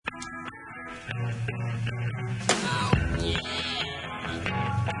Hello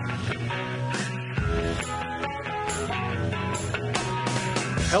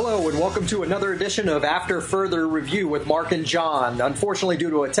and welcome to another edition of After Further Review with Mark and John. Unfortunately, due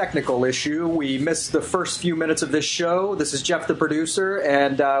to a technical issue, we missed the first few minutes of this show. This is Jeff, the producer,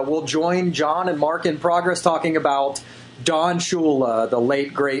 and we'll join John and Mark in progress talking about Don Shula, the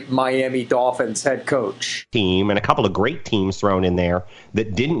late, great Miami Dolphins head coach. Team and a couple of great teams thrown in there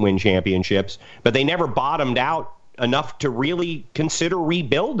that didn't win championships, but they never bottomed out enough to really consider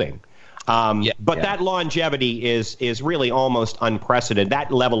rebuilding. That longevity is really almost unprecedented.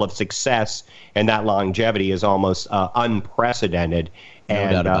 That level of success and that longevity is almost unprecedented. No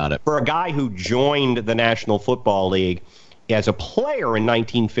doubt about it. For a guy who joined the National Football League as a player in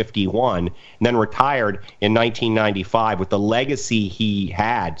 1951 and then retired in 1995 with the legacy he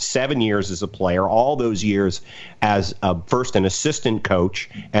had, 7 years as a player, all those years as first an assistant coach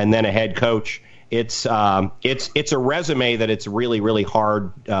and then a head coach, it's a resume that it's really, really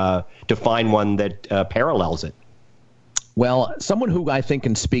hard to find one that parallels it. Well, someone who I think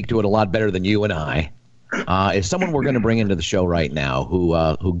can speak to it a lot better than you and I is someone we're going to bring into the show right now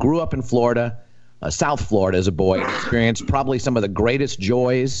who grew up in Florida, South Florida as a boy, and experienced probably some of the greatest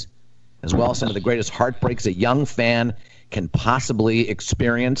joys as well as some of the greatest heartbreaks a young fan can possibly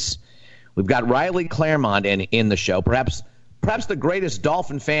experience. We've got Riley Claremont in the show, perhaps the greatest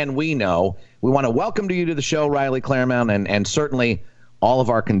Dolphin fan we know. We want to welcome you to the show, Riley Claremont, and certainly all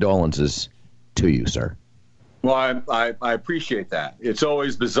of our condolences to you, sir. Well, I appreciate that. It's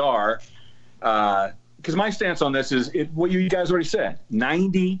always bizarre because my stance on this is what you guys already said,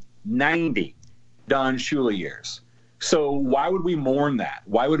 90 Don Shula years. So why would we mourn that?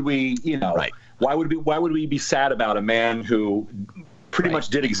 Why would we, right. why would we be sad about a man who pretty much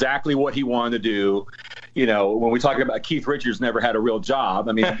did exactly what he wanted to do? When we talk about Keith Richards never had a real job,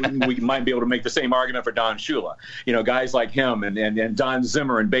 I mean, we might be able to make the same argument for Don Shula. Guys like him and Don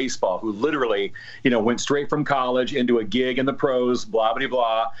Zimmer in baseball, who literally, went straight from college into a gig in the pros, blah, blah,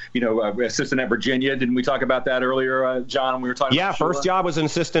 blah, assistant at Virginia. Didn't we talk about that earlier, John, when we were talking about Shula? First job was an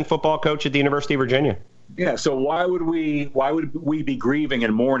assistant football coach at the University of Virginia. Yeah, so why would we be grieving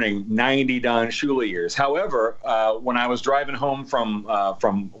and mourning 90 Don Shula years? However, when I was driving home from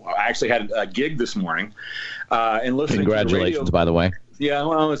I actually had a gig this morning, and listening. Congratulations, to the radio, by the way. Yeah,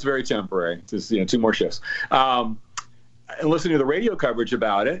 well, it's very temporary. Just 2 more shifts. And listening to the radio coverage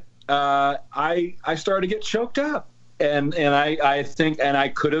about it, I started to get choked up. And I think I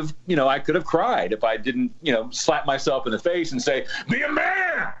could have cried if I didn't slap myself in the face and say, "Be a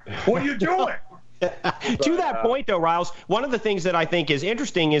man! What are you doing?" To that point, though, Riles, one of the things that I think is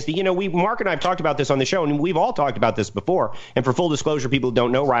interesting is that, Mark and I have talked about this on the show, and we've all talked about this before. And for full disclosure, people who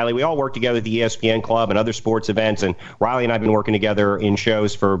don't know Riley, we all work together at the ESPN Club and other sports events. And Riley and I have been working together in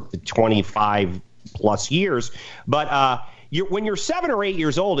shows for 25 plus years. But when you're 7 or 8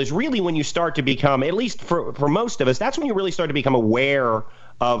 years old is really when you start to become, at least for most of us, that's when you really start to become aware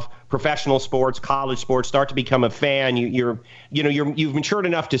of professional sports, college sports, start to become a fan. You've matured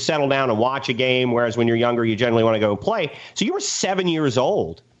enough to settle down and watch a game, whereas when you're younger, you generally want to go play. So you were 7 years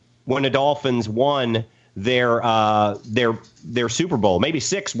old when the Dolphins won their Super Bowl, maybe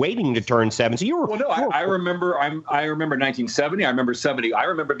 6, waiting to turn 7. So you were. Well, no, I remember 1970. I remember 70. I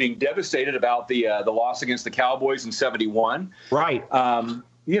remember being devastated about the loss against the Cowboys in 71. Right.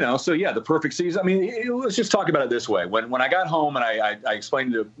 So yeah, the perfect season. I mean, let's just talk about it this way. When I got home and I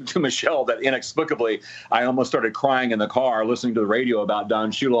explained to Michelle that inexplicably I almost started crying in the car listening to the radio about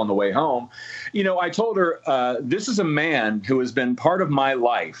Don Shula on the way home. I told her, this is a man who has been part of my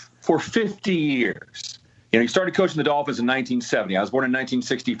life for 50 years. He started coaching the Dolphins in 1970. I was born in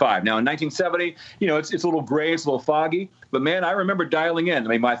 1965. Now, in 1970, it's a little gray, it's a little foggy. But, man, I remember dialing in. I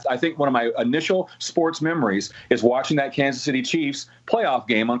mean, I think one of my initial sports memories is watching that Kansas City Chiefs playoff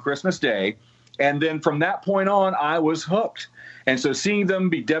game on Christmas Day. And then from that point on, I was hooked. And so seeing them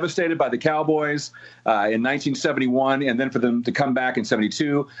be devastated by the Cowboys in 1971 and then for them to come back in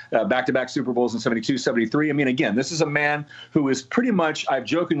 72, back-to-back Super Bowls in 72, 73. I mean, again, this is a man who is pretty much, I've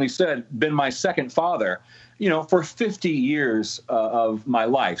jokingly said, been my second father, for 50 years of my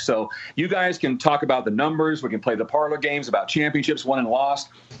life. So you guys can talk about the numbers. We can play the parlor games about championships won and lost.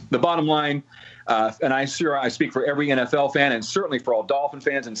 The bottom line, and I speak for every NFL fan and certainly for all Dolphin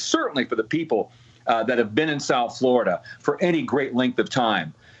fans and certainly for the people that have been in South Florida for any great length of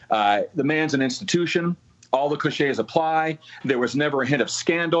time. The man's an institution. All the cliches apply. There was never a hint of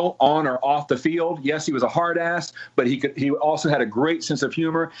scandal on or off the field. Yes, he was a hard ass, but he also had a great sense of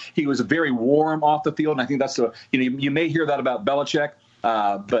humor. He was very warm off the field, and I think that's you may hear that about Belichick,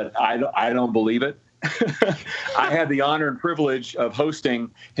 but I don't believe it. I had the honor and privilege of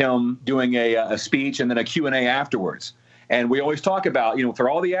hosting him doing a speech and then a Q&A afterwards. And we always talk about, for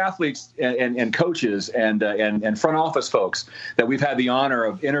all the athletes and coaches and front office folks that we've had the honor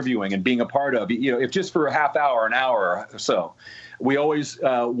of interviewing and being a part of, if just for a half hour, an hour or so, we always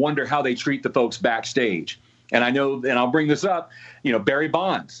wonder how they treat the folks backstage. And I know, and I'll bring this up, Barry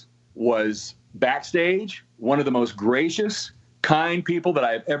Bonds was backstage, one of the most gracious, kind people that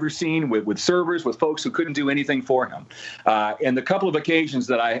I've ever seen with servers, with folks who couldn't do anything for him. And the couple of occasions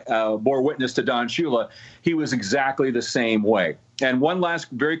that I bore witness to Don Shula, he was exactly the same way. And one last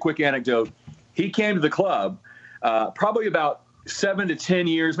very quick anecdote. He came to the club probably about 7 to 10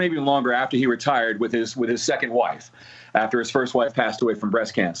 years, maybe even longer, after he retired with his second wife, after his first wife passed away from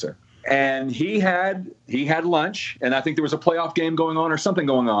breast cancer. And he had lunch, and I think there was a playoff game going on or something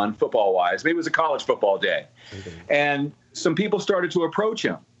going on football-wise. Maybe it was a college football day. And some people started to approach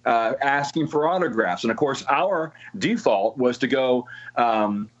him, asking for autographs. And, of course, our default was to go,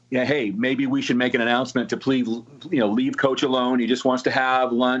 hey, maybe we should make an announcement to please, leave Coach alone. He just wants to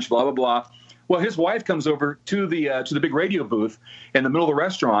have lunch, blah, blah, blah. Well, his wife comes over to the big radio booth in the middle of the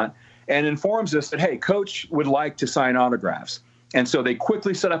restaurant and informs us that, hey, Coach would like to sign autographs. And so they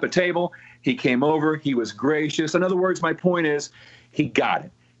quickly set up a table. He came over. He was gracious. In other words, my point is he got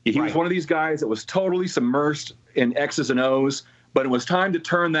it. He was one of these guys that was totally submersed in X's and O's, but it was time to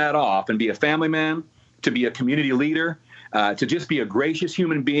turn that off and be a family man, to be a community leader, to just be a gracious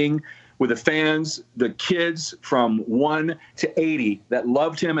human being with the fans, the kids from 1 to 80 that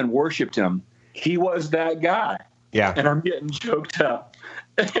loved him and worshiped him. He was that guy. Yeah. And I'm getting choked up.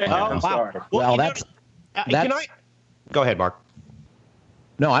 I'm sorry. Well, that's Go ahead, Mark.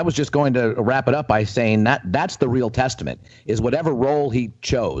 No, I was just going to wrap it up by saying that's the real testament, is whatever role he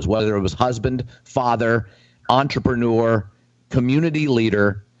chose, whether it was husband, father, entrepreneur, community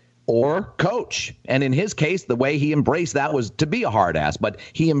leader, or coach. And in his case, the way he embraced that was to be a hard ass, but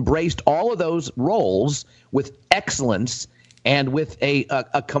he embraced all of those roles with excellence and with a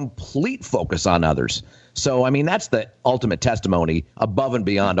complete focus on others. So, I mean, that's the ultimate testimony above and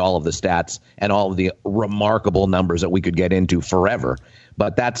beyond all of the stats and all of the remarkable numbers that we could get into forever.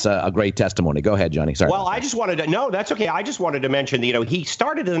 But that's a great testimony. Go ahead, Johnny. Sorry. Well, I just wanted to – no, that's okay. I just wanted to mention, he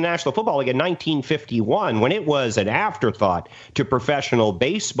started in the National Football League in 1951 when it was an afterthought to professional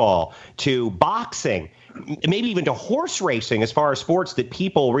baseball, to boxing, maybe even to horse racing as far as sports that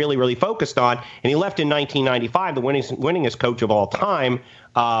people really, really focused on. And he left in 1995, the winningest coach of all time,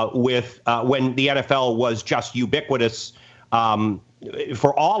 when the NFL was just ubiquitous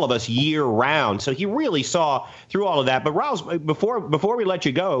for all of us year round. So he really saw through all of that. But Rouse, before we let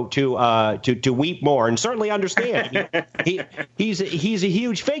you go to weep more, and certainly understand, he's a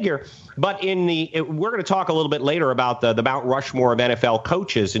huge figure. But we're going to talk a little bit later about the Mount Rushmore of NFL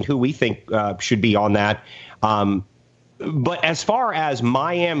coaches and who we think should be on that. But as far as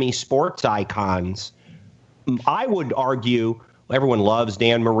Miami sports icons, I would argue. Everyone loves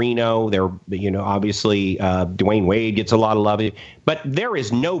Dan Marino. Obviously Dwayne Wade gets a lot of love. But there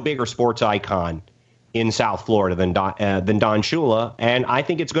is no bigger sports icon in South Florida than Don Shula, and I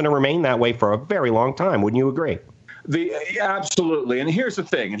think it's going to remain that way for a very long time. Wouldn't you agree? Absolutely. And here's the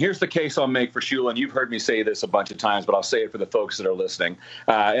thing, and here's the case I'll make for Shula, and you've heard me say this a bunch of times, but I'll say it for the folks that are listening.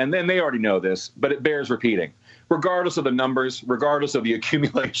 And then they already know this, but it bears repeating. Regardless of the numbers, regardless of the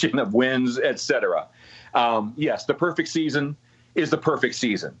accumulation of wins, et cetera. Yes, the perfect season is the perfect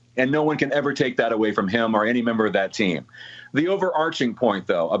season, and no one can ever take that away from him or any member of that team. The overarching point,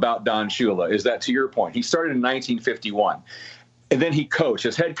 though, about Don Shula is that, to your point, he started in 1951. And then he coached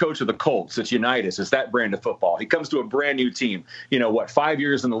as head coach of the Colts. It's Unitas. It's that brand of football. He comes to a brand new team, 5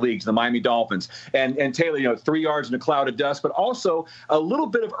 years in the league, the Miami Dolphins. And Taylor, 3 yards in a cloud of dust, but also a little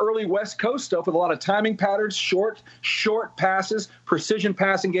bit of early West Coast stuff with a lot of timing patterns, short passes, precision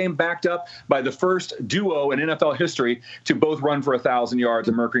passing game backed up by the first duo in NFL history to both run for 1,000 yards,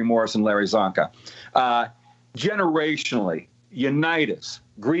 and Mercury Morris and Larry Zonka. Generationally, Unitas,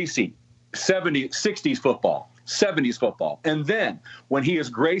 greasy, 70s, 60s football. 70s football. And then when he is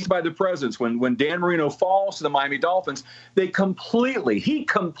graced by the presence, when Dan Marino falls to the Miami Dolphins, he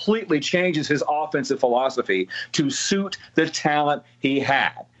completely changes his offensive philosophy to suit the talent he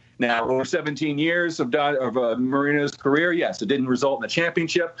had. Now, over 17 years of Marino's career, yes, it didn't result in a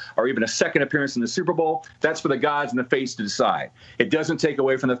championship or even a second appearance in the Super Bowl. That's for the gods and the fates to decide. It doesn't take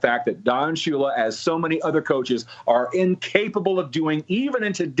away from the fact that Don Shula, as so many other coaches, are incapable of doing, even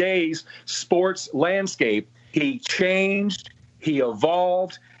in today's sports landscape. He changed. He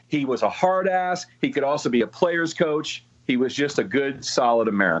evolved. He was a hard ass. He could also be a player's coach. He was just a good, solid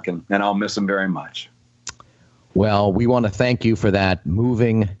American, and I'll miss him very much. Well, we want to thank you for that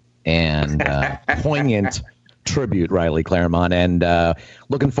moving and poignant tribute, Riley Claremont, and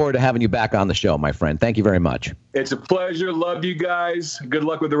looking forward to having you back on the show, my friend. Thank you very much. It's a pleasure. Love you guys. Good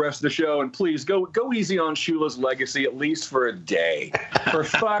luck with the rest of the show, and please go easy on Shula's legacy, at least for a day. For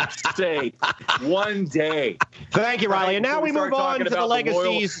fuck's sake, one day. Thank you, Riley. And now we move on to the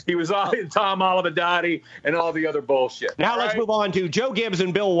legacies. He was on Tom Olivadotti and all the other bullshit. Now let's move on to Joe Gibbs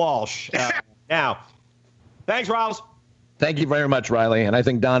and Bill Walsh. Now, thanks, Riles. Thank you very much, Riley. And I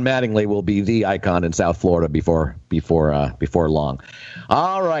think Don Mattingly will be the icon in South Florida before long.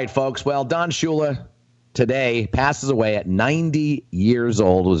 All right, folks. Well, Don Shula today passes away at 90 years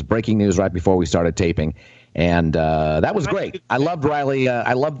old. It was breaking news right before we started taping. And that was great. I loved Riley.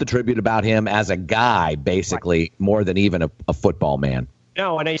 I loved the tribute about him as a guy, basically, more than even a football man.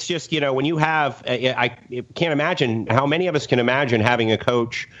 No, and it's just, when you have, I can't imagine how many of us can imagine having a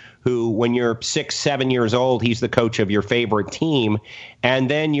coach who, when you're 6, 7 years old, he's the coach of your favorite team, and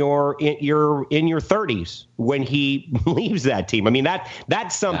then you're in your 30s when he leaves that team. I mean,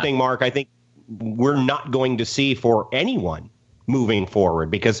 that's something, Mark, I think we're not going to see for anyone moving forward,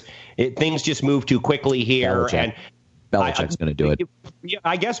 because things just move too quickly here. And Belichick's going to do it.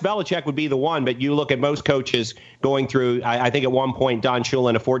 I guess Belichick would be the one, but you look at most coaches going through, I think at one point Don Shula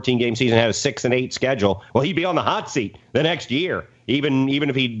in a 14-game season had a 6-8 schedule. Well, he'd be on the hot seat the next year, even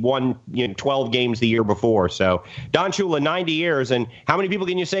if he'd won 12 games the year before. So Don Shula, 90 years. And how many people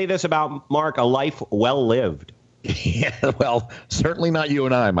can you say this about, Mark? A life well lived. Yeah, well, certainly not you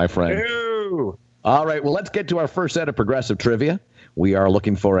and I, my friend. Ew. All right, well, let's get to our first set of progressive trivia. We are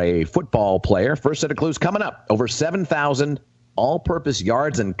looking for a football player. First set of clues coming up. Over 7,000 all-purpose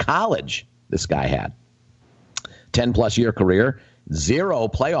yards in college this guy had. 10-plus year career, 0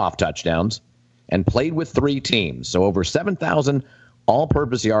 playoff touchdowns, and played with 3 teams. So over 7,000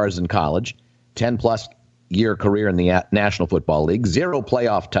 all-purpose yards in college, 10-plus year career in the National Football League, 0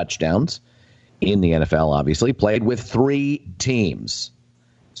 playoff touchdowns in the NFL, obviously. Played with 3 teams.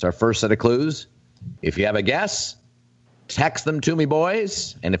 It's our first set of clues. If you have a guess, text them to me,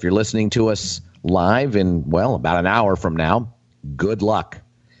 boys. And if you're listening to us live in, about an hour from now, good luck.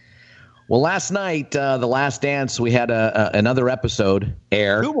 Well, last night, The Last Dance, we had another episode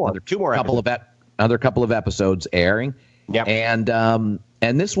air. Two more another couple of episodes airing. Yep.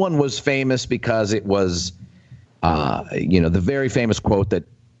 And this one was famous because it was, the very famous quote that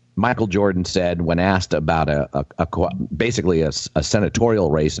Michael Jordan said when asked about basically a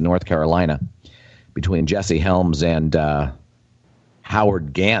senatorial race in North Carolina between Jesse Helms and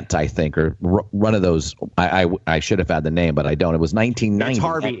Howard Gantt, I think, or one of those. I should have had the name, but I don't. It was 1990. It's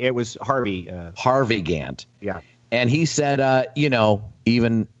Harvey. It was Harvey. Harvey Gantt. Yeah. And he said,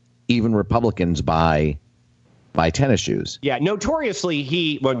 even Republicans buy tennis shoes. Yeah,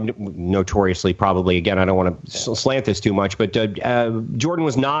 notoriously, notoriously probably, again, I don't want to slant this too much, but Jordan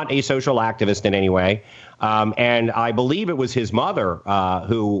was not a social activist in any way. And I believe it was his mother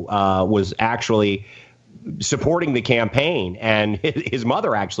who was actually supporting the campaign. And his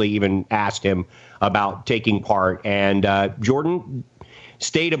mother actually even asked him about taking part. And Jordan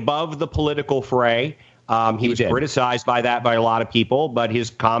stayed above the political fray. He was criticized by a lot of people, but his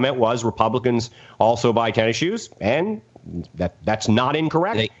comment was Republicans also buy tennis shoes, and that's not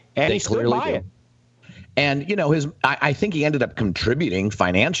incorrect. And he stood by it. And I think he ended up contributing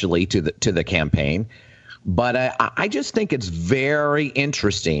financially to the campaign, but I just think it's very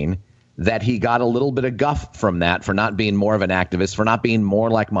interesting that he got a little bit of guff from that for not being more of an activist, for not being more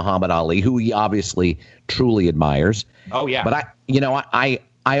like Muhammad Ali, who he obviously truly admires. Oh yeah, but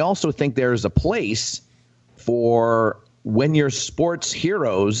I also think there's a place for when your sports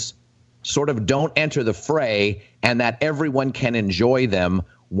heroes sort of don't enter the fray and that everyone can enjoy them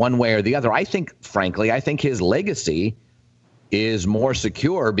one way or the other. I think his legacy is more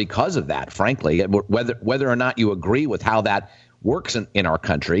secure because of that, frankly. Whether or not you agree with how that works in our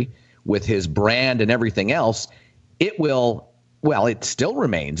country with his brand and everything else, it still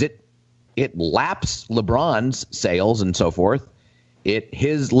remains. It laps LeBron's sales and so forth.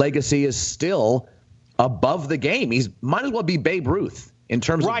 His legacy is still above the game. He might as well be Babe Ruth in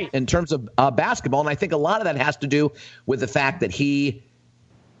terms of basketball. And I think a lot of that has to do with the fact that he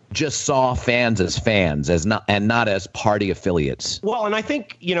just saw fans as not as party affiliates. Well, and I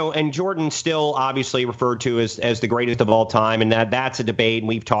think, and Jordan still obviously referred to as the greatest of all time, and that's a debate, and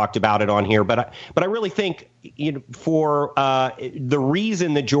we've talked about it on here. But I really think for the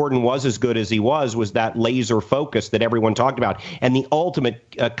reason that Jordan was as good as he was that laser focus that everyone talked about, and the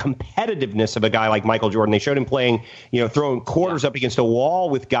ultimate competitiveness of a guy like Michael Jordan. They showed him playing, throwing quarters up against a wall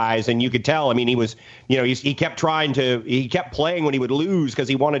with guys, and you could tell. I mean, he was, he kept playing when he would lose because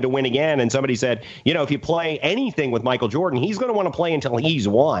he wanted to win again. And somebody said, if you play anything with Michael Jordan, he's going to want to play until he's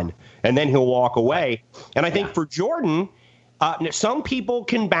won, and then he'll walk away. And I think for Jordan, some people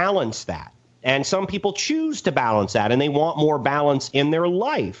can balance that. And some people choose to balance that, and they want more balance in their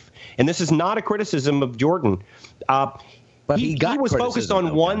life. And this is not a criticism of Jordan. But he was focused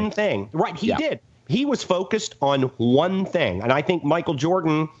on one thing. Right, he did. He was focused on one thing. And I think Michael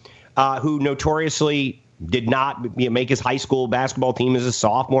Jordan, who notoriously did not make his high school basketball team as a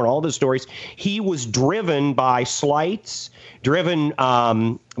sophomore, all those stories, he was driven by slights, driven by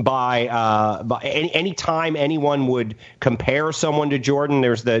any time anyone would compare someone to Jordan.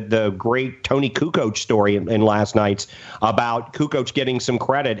 There's the great Tony Kukoc story in last night's about Kukoc getting some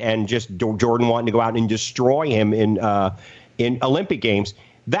credit and just Jordan wanting to go out and destroy him in Olympic Games.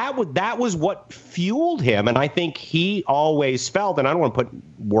 That was what fueled him, and I think he always felt, and I don't want to put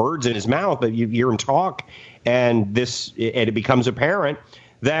words in his mouth, but you hear him talk, and it becomes apparent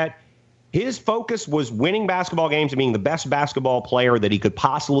that his focus was winning basketball games and being the best basketball player that he could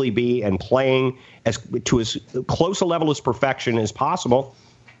possibly be, and playing to as close a level of perfection as possible.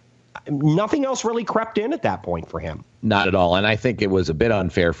 Nothing else really crept in at that point for him. Not at all, and I think it was a bit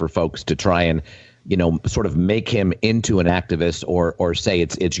unfair for folks to try and sort of make him into an activist or say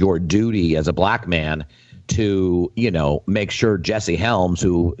it's your duty as a black man to, make sure Jesse Helms,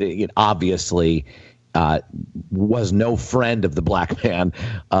 who obviously was no friend of the black man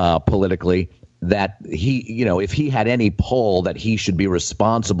politically, that he, if he had any pull, that he should be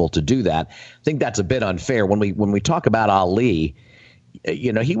responsible to do that. I think that's a bit unfair. When we talk about Ali,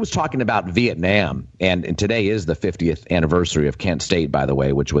 he was talking about Vietnam, and today is the 50th anniversary of Kent State, by the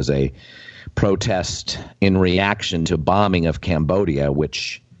way, which was a protest in reaction to bombing of Cambodia,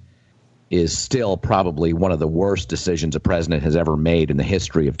 which is still probably one of the worst decisions a president has ever made in the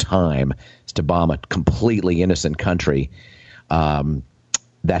history of time, is to bomb a completely innocent country that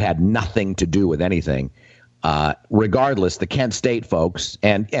had nothing to do with anything. Regardless, the Kent State folks,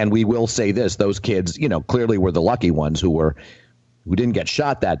 and we will say this, those kids, clearly were the lucky ones who didn't get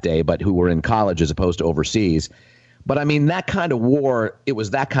shot that day, but who were in college as opposed to overseas. But I mean, that kind of war, it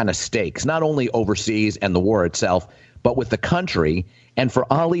was that kind of stakes, not only overseas and the war itself, but with the country. And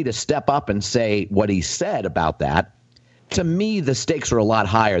for Ali to step up and say what he said about that, to me, the stakes are a lot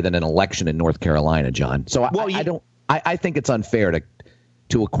higher than an election in North Carolina, John. So I think it's unfair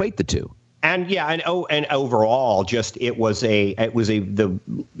to equate the two. And and overall, just the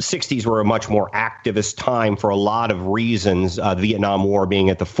 60s were a much more activist time for a lot of reasons, the Vietnam War being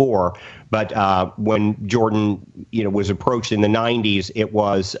at the fore. But when Jordan, was approached in the 90s, it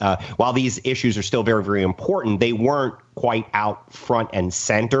was while these issues are still very, very important, they weren't quite out front and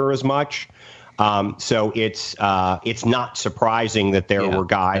center as much. So it's not surprising that there were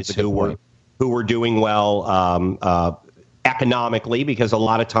guys who were doing well economically, because a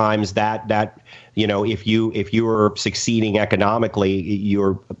lot of times that if you are succeeding economically,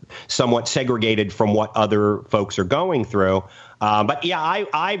 you're somewhat segregated from what other folks are going through. But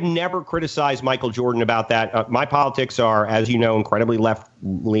I've never criticized Michael Jordan about that. My politics are, as you know, incredibly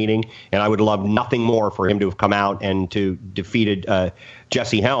left-leaning, and I would love nothing more for him to have come out and to defeated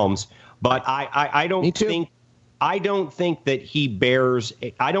Jesse Helms. But I don't think. I don't think that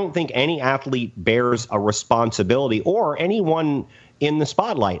I don't think any athlete bears a responsibility, or anyone in the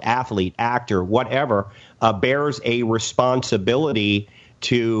spotlight, athlete, actor, whatever, bears a responsibility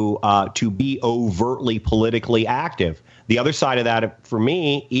to be overtly politically active. The other side of that, for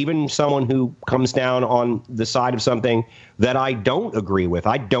me, even someone who comes down on the side of something that I don't agree with.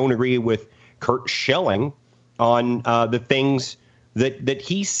 I don't agree with Curt Schilling on the things that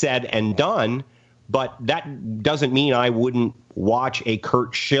he said and done. But that doesn't mean I wouldn't watch a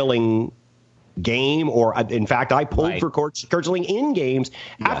Curt Schilling game, or in fact, I pulled for Curt Schilling in games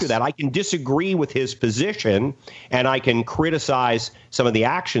after that. I can disagree with his position, and I can criticize some of the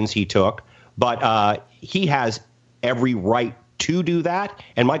actions he took, but he has every right to do that,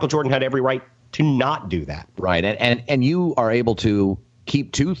 and Michael Jordan had every right to not do that. Right, and you are able to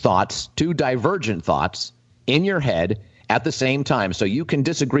keep two divergent thoughts in your head at the same time. So you can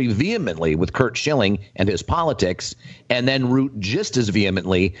disagree vehemently with Curt Schilling and his politics, and then root just as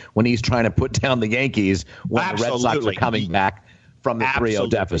vehemently when he's trying to put down the Yankees when the Red Sox are coming back from the 3-0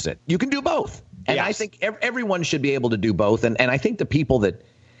 deficit. You can do both. And I think everyone should be able to do both. And I think the people that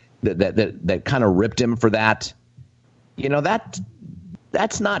kind of ripped him for that,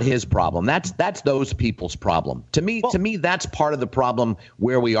 That's not his problem. That's those people's problem. To me, that's part of the problem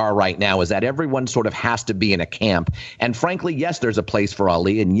where we are right now, is that everyone sort of has to be in a camp. And frankly, yes, there's a place for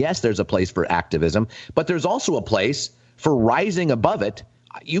Ali, and yes, there's a place for activism, but there's also a place for rising above it.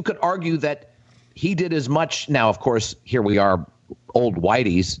 You could argue that he did as much. Now, of course, here we are, old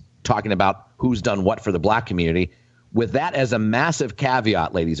whiteys, talking about who's done what for the black community. With that as a massive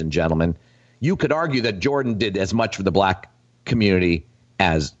caveat, ladies and gentlemen, you could argue that Jordan did as much for the black community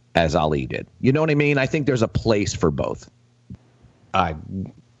as Ali did. You know what I mean? I think there's a place for both.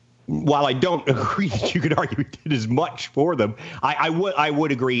 While I don't agree that you could argue he did as much for them, I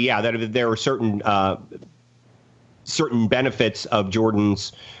would agree, yeah, that there are certain benefits of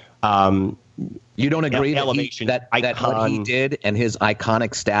Jordan's you don't agree elevation, that what he did and his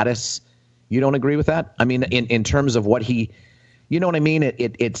iconic status, you don't agree with that? I mean, in terms of what he, you know what I mean?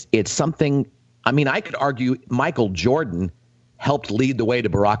 It's something. I mean, I could argue Michael Jordan helped lead the way to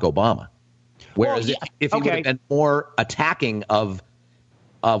Barack Obama. Whereas if he would have been more attacking of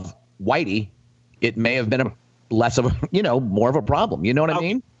Whitey, it may have been more of a problem. You know what I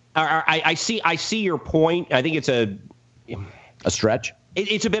mean? I see your point. I think it's a stretch.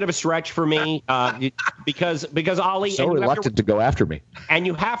 It's a bit of a stretch for me because Ali so reluctant to go after me. And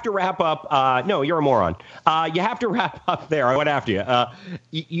you have to wrap up. No, you're a moron. You have to wrap up there. I went after you.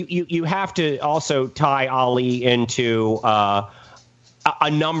 You have to also tie Ali into a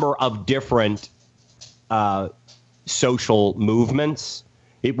number of different social movements.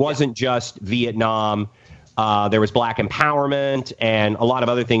 It wasn't just Vietnam. There was black empowerment and a lot of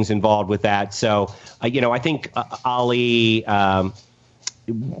other things involved with that. So, I think Ali.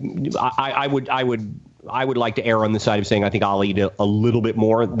 I would like to err on the side of saying I think Ali did a little bit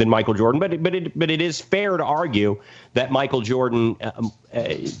more than Michael Jordan, but it is fair to argue that Michael Jordan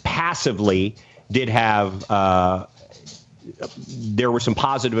passively did have there were some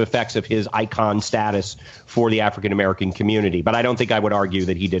positive effects of his icon status for the African American community, but I don't think I would argue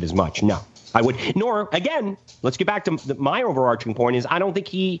that he did as much. No, I would. Nor, again, let's get back to my overarching point is I don't think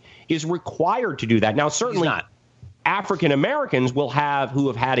he is required to do that. Now, certainly not. African Americans who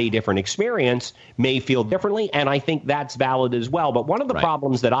have had a different experience may feel differently, and I think that's valid as well. But one of the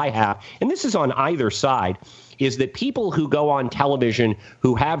problems that I have, and this is on either side, is that people who go on television,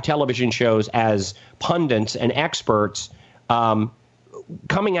 who have television shows as pundits and experts,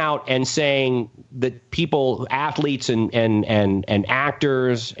 coming out and saying that people, athletes and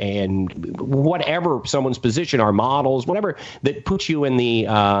actors and whatever someone's position are, models, whatever that puts you in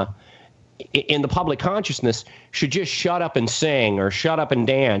the public consciousness should just shut up and sing or shut up and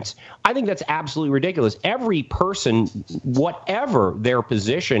dance. I think that's absolutely ridiculous. Every person, whatever their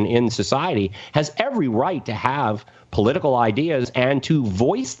position in society, has every right to have political ideas and to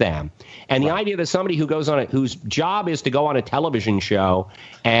voice them. And the idea that somebody who goes on whose job is to go on a television show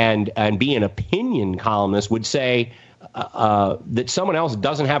and be an opinion columnist would say that someone else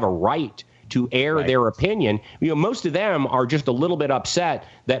doesn't have a right to air their opinion. Most of them are just a little bit upset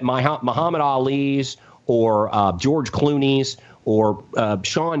that Muhammad Ali's or George Clooney's or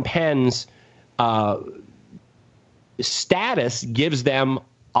Sean Penn's status gives them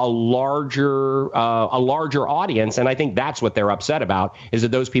a larger audience, and I think that's what they're upset about, is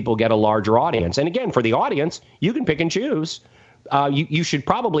that those people get a larger audience. And again, for the audience, you can pick and choose. You should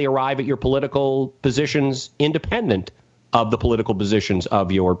probably arrive at your political positions independent of the political positions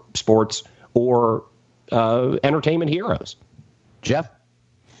of your sports or entertainment heroes. Jeff,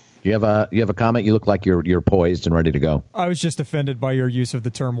 you have a comment? You look like you're poised and ready to go. I was just offended by your use of the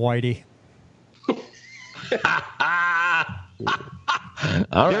term whitey.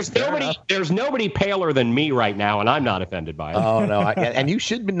 There's nobody paler than me right now, and I'm not offended by it. Oh no! And you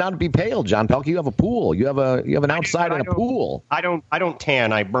should not be pale, John Pelkey. You have a pool. You have an outside and a pool. I don't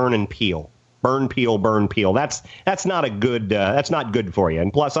tan. I burn and peel. Burn, peel, burn, peel. That's not a good. That's not good for you.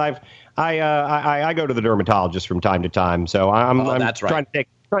 And plus, I go to the dermatologist from time to time, so I'm trying to take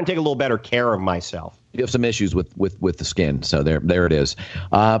a little better care of myself. You have some issues with the skin, so there it is.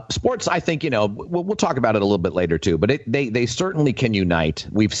 Sports, I think, we'll talk about it a little bit later too, but they certainly can unite.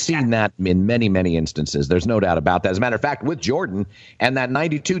 We've seen that in many, many instances. There's no doubt about that. As a matter of fact, with Jordan and that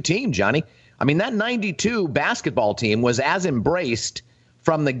 92 team, Johnny, I mean, that 92 basketball team was as embraced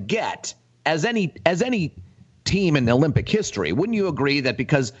from the get as any team in Olympic history. Wouldn't you agree that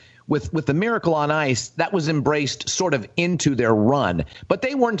because with the Miracle on Ice, that was embraced sort of into their run, but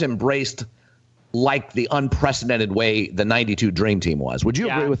they weren't embraced like the unprecedented way the 92 Dream Team was. Would you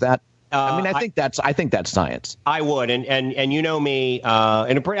agree with that? I think that's science. I would, and you know me,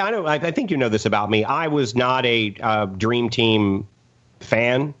 I think you know this about me. I was not a Dream Team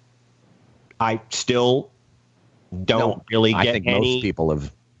fan. I still don't really get I think any. most people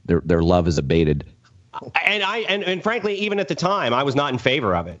have their love is abated. And frankly, even at the time, I was not in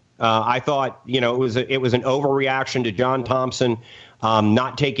favor of it. I thought, it was an overreaction to John Thompson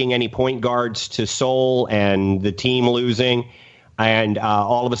not taking any point guards to Seoul and the team losing. And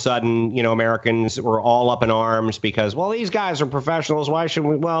all of a sudden, Americans were all up in arms because, well, these guys are professionals. Why should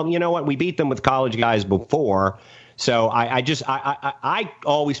we? Well, you know what? We beat them with college guys before. So I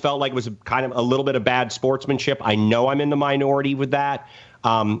always felt like it was kind of a little bit of bad sportsmanship. I know I'm in the minority with that.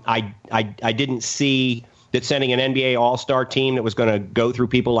 I didn't see that sending an NBA All-Star team that was going to go through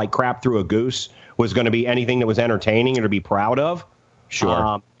people like crap through a goose was going to be anything that was entertaining or to be proud of.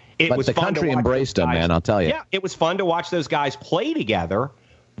 Sure. But the country embraced them, man, I'll tell you. Yeah, it was fun to watch those guys play together.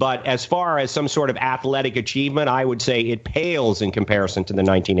 But as far as some sort of athletic achievement, I would say it pales in comparison to the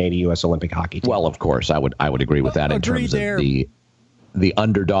 1980 U.S. Olympic hockey team. Well, of course, I would agree with that in terms of the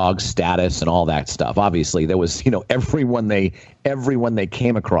underdog status and all that stuff. Obviously, there was, everyone they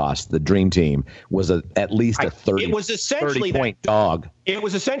came across, the dream team, was at least a 30-point dog. It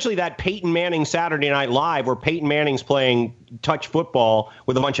was essentially that Peyton Manning Saturday Night Live where Peyton Manning's playing touch football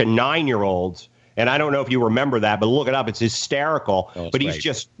with a bunch of 9-year-olds. And I don't know if you remember that, but look it up. It's hysterical. But he's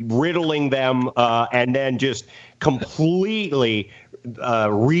just riddling them and then just completely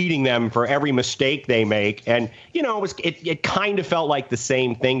reading them for every mistake they make. And, it kind of felt like the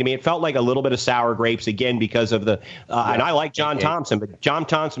same thing to me. It felt like a little bit of sour grapes again because of the and I like John Thompson, but John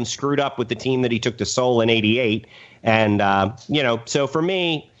Thompson screwed up with the team that he took to Seoul in '88. And, so for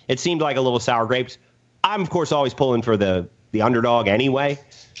me, it seemed like a little sour grapes. I'm, of course, always pulling for the underdog anyway.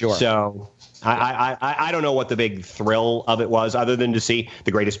 Sure. So I don't know what the big thrill of it was other than to see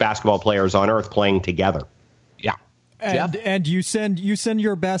the greatest basketball players on earth playing together. Yeah. And you send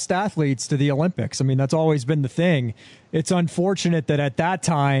your best athletes to the Olympics. I mean, that's always been the thing. It's unfortunate that at that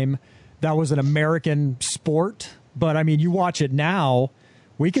time that was an American sport. But, I mean, you watch it now.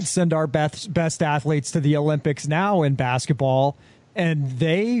 We could send our best athletes to the Olympics now in basketball, and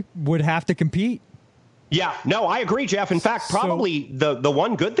they would have to compete. Yeah, no, I agree, Jeff. In fact, probably the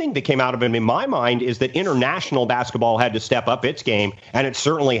one good thing that came out of it in my mind is that international basketball had to step up its game, and it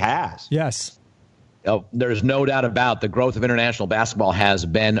certainly has. Yes. Oh, there's no doubt about the growth of international basketball has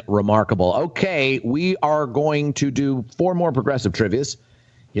been remarkable. Okay, we are going to do 4 more progressive trivias.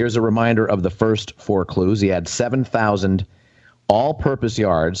 Here's a reminder of the first 4 clues. He had 7,000 all-purpose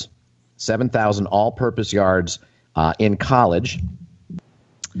yards, in college.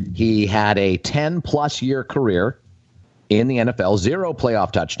 He had a 10-plus year career in the NFL, 0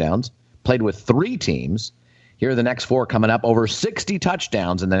 playoff touchdowns, played with 3 teams. Here are the next 4 coming up. Over 60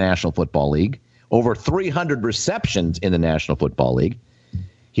 touchdowns in the National Football League, over 300 receptions in the National Football League.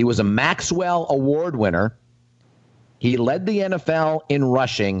 He was a Maxwell Award winner. He led the NFL in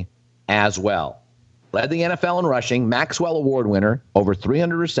rushing as well. Led the NFL in rushing, Maxwell Award winner, over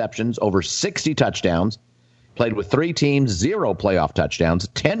 300 receptions, over 60 touchdowns. Played with 3 teams, 0 playoff touchdowns,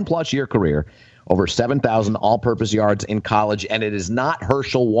 10-plus year career, over 7,000 all-purpose yards in college, and it is not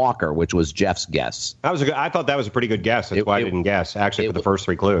Herschel Walker, which was Jeff's guess. I thought that was a pretty good guess. That's why I didn't guess, actually, for the first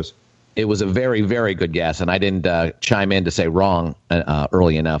 3 clues. It was a very, very good guess, and I didn't chime in to say wrong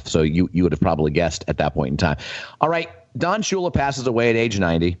early enough, so you would have probably guessed at that point in time. All right, Don Shula passes away at age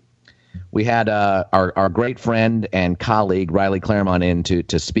 90. We had our great friend and colleague, Riley Claremont, in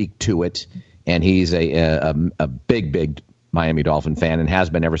to speak to it. And he's a big Miami Dolphin fan and has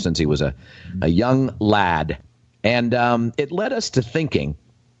been ever since he was a young lad. And it led us to thinking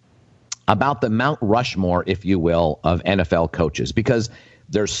about the Mount Rushmore, if you will, of NFL coaches. Because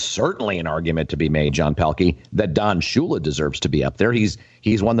there's certainly an argument to be made, John Pelkey, that Don Shula deserves to be up there. He's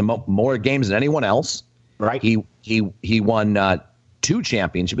won the more games than anyone else. Right. He won 2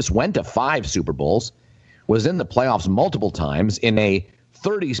 championships, went to 5 Super Bowls, was in the playoffs multiple times in a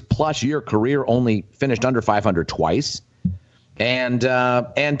 30-plus year career, only finished under 500 twice, and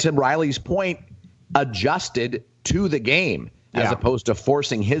to Riley's point, adjusted to the game as opposed to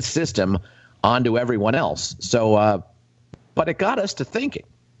forcing his system onto everyone else. So, but it got us to thinking.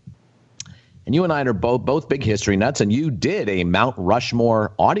 And you and I are both big history nuts, and you did a Mount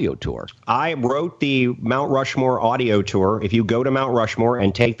Rushmore audio tour. I wrote the Mount Rushmore audio tour. If you go to Mount Rushmore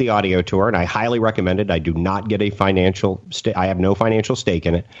and take the audio tour, and I highly recommend it, I do not get a financial I have no financial stake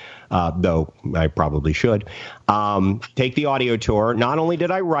in it, though I probably should. Take the audio tour. Not only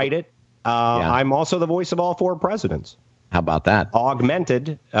did I write it, I'm also the voice of all 4 presidents. How about that?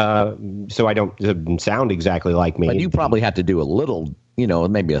 Augmented, so I don't sound exactly like me. But you probably had to do a little,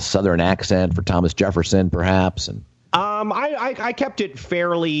 maybe a Southern accent for Thomas Jefferson, perhaps. And I kept it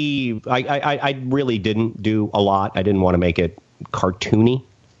fairly. I really didn't do a lot. I didn't want to make it cartoony.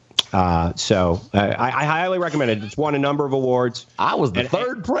 So I highly recommend it. It's won a number of awards. I was the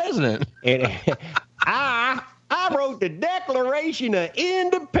third president. I wrote the Declaration of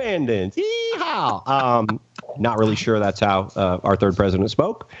Independence. Yeehaw! Not really sure that's how our third president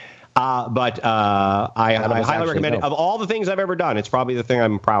spoke, but I highly recommend it. Of all the things I've ever done, it's probably the thing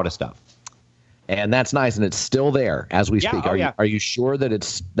I'm proudest of. And that's nice, and it's still there as we speak. Are you sure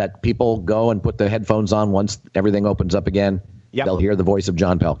that people go and put the headphones on once everything opens up again? Yep. They'll hear the voice of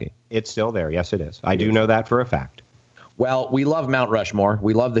John Pelkey. It's still there. Yes, it is. I do know that for a fact. Well, we love Mount Rushmore.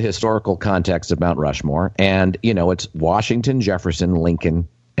 We love the historical context of Mount Rushmore. And, it's Washington, Jefferson, Lincoln,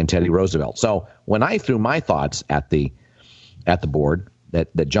 and Teddy Roosevelt. So when I threw my thoughts at the board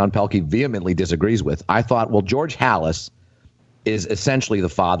that John Pelkey vehemently disagrees with, I thought, well, George Halas is essentially the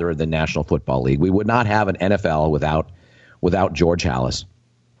father of the National Football League. We would not have an NFL without George Halas.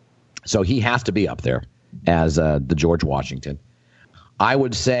 So he has to be up there as the George Washington. I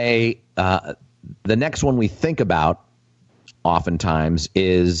would say the next one we think about oftentimes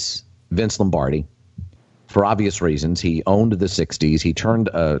is Vince Lombardi. For obvious reasons, he owned the 60s. He turned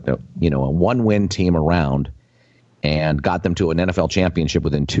a one-win team around and got them to an NFL championship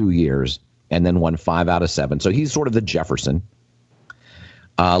within 2 years, and then won 5 out of 7. So he's sort of the Jefferson.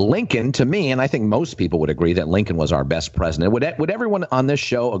 Lincoln, to me, and I think most people would agree that Lincoln was our best president. Would everyone on this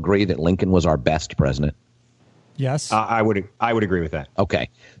show agree that Lincoln was our best president? Yes. I would agree with that. Okay.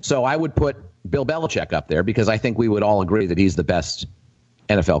 So I would put Bill Belichick up there because I think we would all agree that he's the best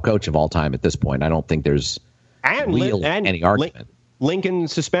NFL coach of all time at this point. I don't think there's any argument. Lincoln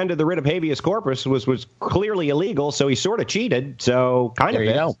suspended the writ of habeas corpus, was clearly illegal, so he sort of cheated. So kind there of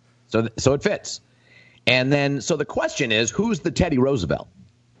you go. So it fits. And then so the question is, who's the Teddy Roosevelt?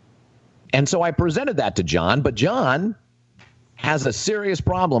 And so I presented that to John, but John has a serious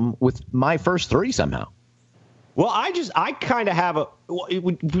problem with my first three somehow. Well, I kind of have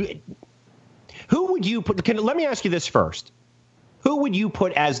who would you put? Let me ask you this first. Who would you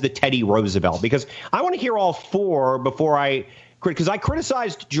put as the Teddy Roosevelt? Because I want to hear all four before because I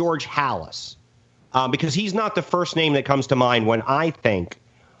criticized George Halas because he's not the first name that comes to mind when I think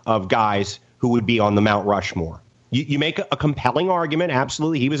of guys who would be on the Mount Rushmore. You make a compelling argument.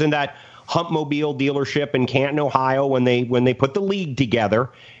 Absolutely. He was in that Humpmobile dealership in Canton, Ohio when they put the league together.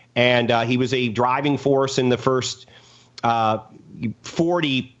 And he was a driving force in the first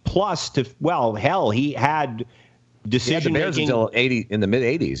 40 plus to, well, hell, he had decision making until in the mid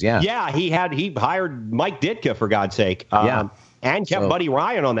 80s. Yeah. Yeah. He hired Mike Ditka, for God's sake. And kept Buddy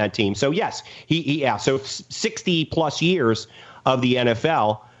Ryan on that team. So yes, so 60 plus years of the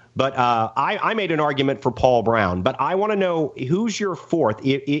NFL. But I made an argument for Paul Brown. But I want to know who's your fourth,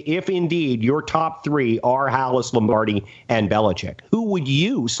 if indeed your top three are Halas, Lombardi, and Belichick. Who would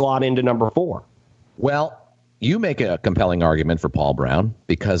you slot into number 4? Well, you make a compelling argument for Paul Brown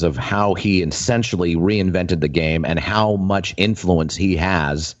because of how he essentially reinvented the game and how much influence he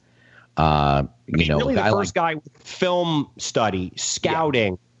has. Really the first guy with film study,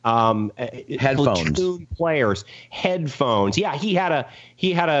 scouting. Headphones, platoon players, headphones. Yeah, he had a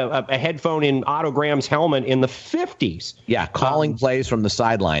headphone in Otto Graham's helmet in the 50s. Yeah, calling plays from the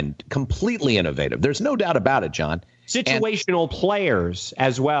sideline, completely innovative. There's no doubt about it, John. Situational players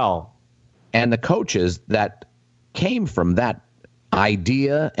as well, and the coaches that came from that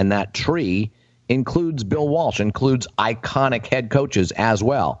idea and that tree includes Bill Walsh, includes iconic head coaches as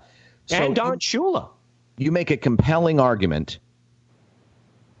well. And Don Shula. You make a compelling argument.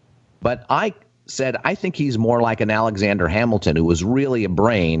 But I said, I think he's more like an Alexander Hamilton, who was really a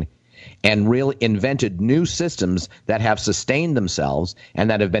brain and really invented new systems that have sustained themselves and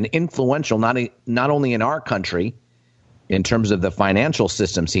that have been influential not only in our country in terms of the financial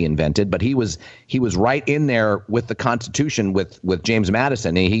systems he invented, but he was right in there with the Constitution with James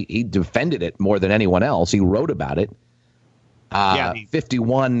Madison. He defended it more than anyone else. He wrote about it.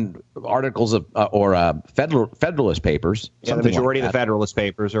 51 articles of Federalist Papers. Yeah, the majority of the Federalist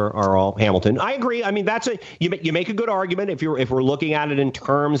Papers are all Hamilton. I agree. I mean, you make a good argument if we're looking at it in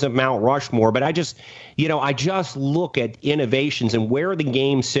terms of Mount Rushmore. But I just look at innovations and where the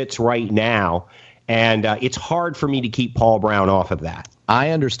game sits right now, and it's hard for me to keep Paul Brown off of that.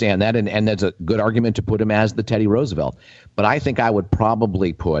 I understand that, and that's a good argument to put him as the Teddy Roosevelt. But I think I would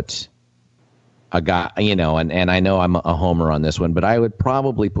probably put a guy, and I know I'm a homer on this one, but I would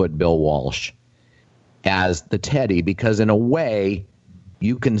probably put Bill Walsh as the Teddy because in a way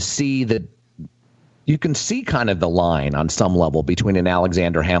you can see kind of the line on some level between an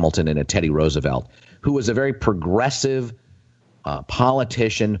Alexander Hamilton and a Teddy Roosevelt, who was a very progressive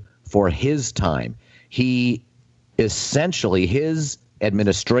politician for his time. He essentially, his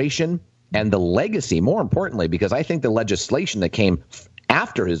administration and the legacy, more importantly, because I think the legislation that came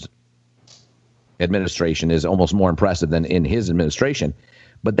after his administration is almost more impressive than in his administration.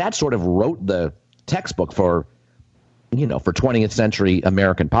 But that sort of wrote the textbook for 20th century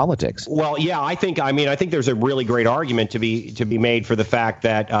American politics. Well, yeah, I think there's a really great argument to be made for the fact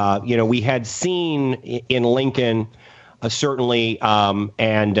that we had seen in Lincoln certainly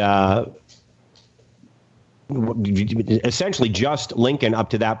essentially just Lincoln up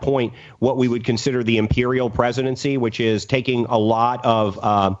to that point, what we would consider the imperial presidency, which is taking a lot of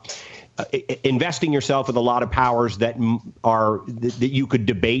investing yourself with a lot of powers that you could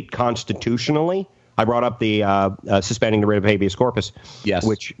debate constitutionally. I brought up the suspending the writ of habeas corpus, yes,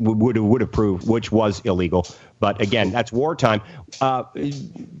 which would have proved which was illegal. But again, that's wartime.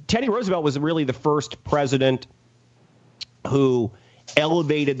 Teddy Roosevelt was really the first president who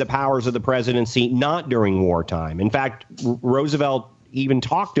elevated the powers of the presidency, not during wartime. In fact, Roosevelt even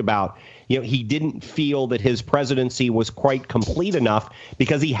talked about, he didn't feel that his presidency was quite complete enough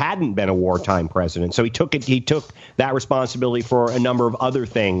because he hadn't been a wartime president. So he took that responsibility for a number of other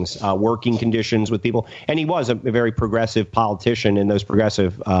things, working conditions with people. And he was a very progressive politician in those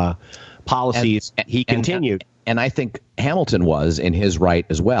progressive policies. He continued. And I think Hamilton was in his right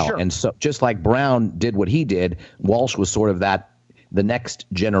as well. Sure. And so just like Brown did what he did, Walsh was sort of the next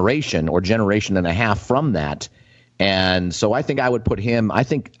generation or generation and a half from that. And so I think I would put him, I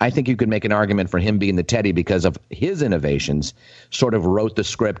think you could make an argument for him being the Teddy because of his innovations, sort of wrote the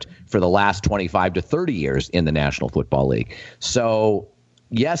script for the last 25 to 30 years in the National Football League. So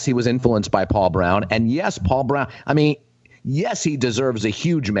yes, he was influenced by Paul Brown. And yes, Paul Brown, yes, he deserves a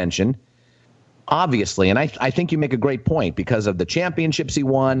huge mention, obviously. And I think you make a great point because of the championships he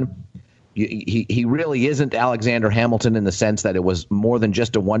won. He really isn't Alexander Hamilton in the sense that it was more than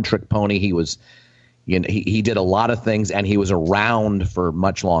just a one-trick pony. He was, he did a lot of things, and he was around for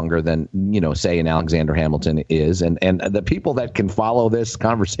much longer than, say, an Alexander Hamilton is. And the people that can follow this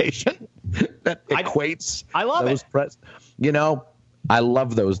conversation that equates, I love those it. I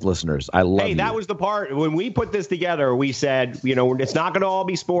love those listeners. I love. Hey, that was the part when we put this together. We said, it's not going to all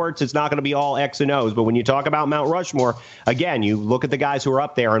be sports. It's not going to be all X and O's. But when you talk about Mount Rushmore, again, you look at the guys who are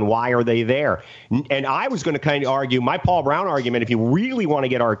up there and why are they there? And I was going to kind of argue my Paul Brown argument, if you really want to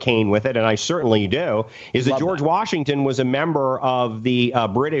get arcane with it, and I certainly do, is that George Washington was a member of the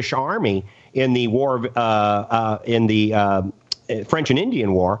British Army in the war in the French and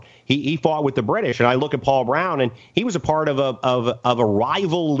Indian War. He fought with the British, and I look at Paul Brown, and he was a part of a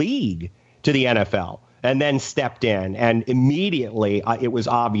rival league to the NFL, and then stepped in, and immediately it was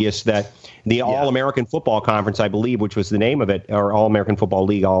obvious that the All-American Football Conference, I believe, which was the name of it, or All-American Football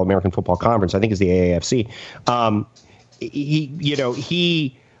League, All-American Football Conference, I think is the AAFC.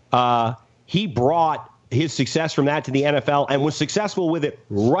 He brought his success from that to the NFL and was successful with it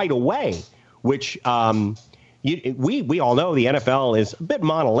right away, which. We all know the NFL is a bit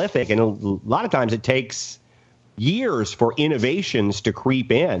monolithic, and a lot of times it takes years for innovations to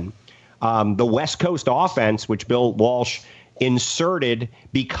creep in. The West Coast offense, which Bill Walsh inserted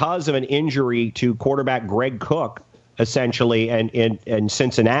because of an injury to quarterback Greg Cook, essentially, and in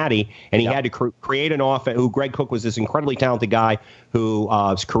Cincinnati, and he had to create an offense. Who Greg Cook was this incredibly talented guy who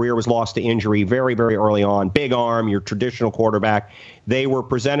his career was lost to injury very, very early on. Big arm, your traditional quarterback. They were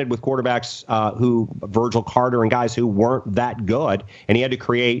presented with quarterbacks who Virgil Carter and guys who weren't that good, and he had to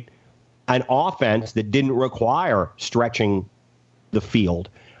create an offense that didn't require stretching the field.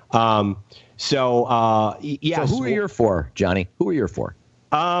 So who are your four, Johnny? Who are your four?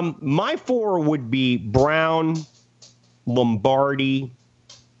 My four would be Brown, Lombardi,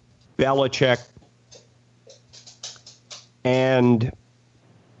 Belichick, and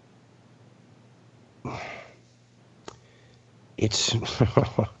it's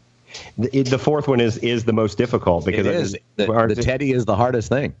the fourth one is the most difficult because it is. The Teddy is the hardest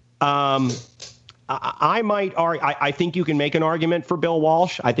thing. I might argue. I think you can make an argument for Bill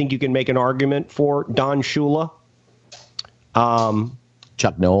Walsh. I think you can make an argument for Don Shula.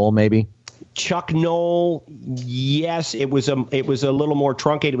 Chuck Noll, maybe. Chuck Noll, yes, it was a little more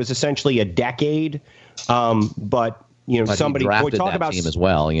truncated. It was essentially a decade, but somebody drafted talk that about team as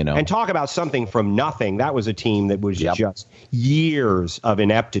well, and talk about something from nothing. That was a team that was just years of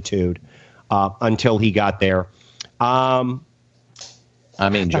ineptitude until he got there.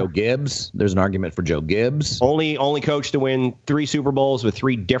 Joe Gibbs. There's an argument for Joe Gibbs. Only coach to win 3 Super Bowls with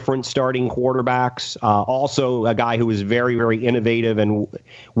 3 different starting quarterbacks. Also a guy who was very, very innovative and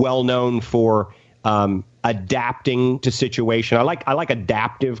well known for adapting to situation. I like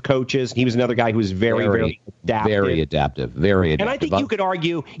adaptive coaches. He was another guy who was very adaptive. Very adaptive. And I think you could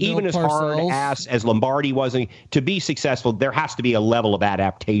argue, even as hard as Lombardi was, to be successful, there has to be a level of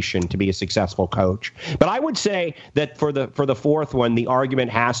adaptation to be a successful coach. But I would say that for the fourth one, the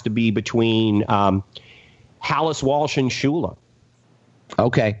argument has to be between Halas, Walsh, and Shula.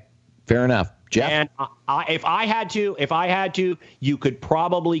 Okay, fair enough. Jeff? And if I had to, you could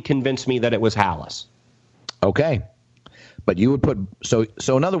probably convince me that it was Halas. Okay, but you would put so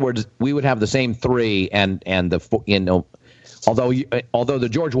in other words, we would have the same three, and the although the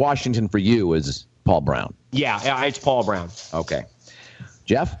George Washington for you is Paul Brown. Yeah, it's Paul Brown. Okay,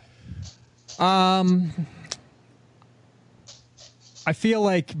 Jeff. I feel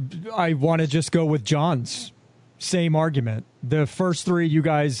like I want to just go with John's same argument. The first three you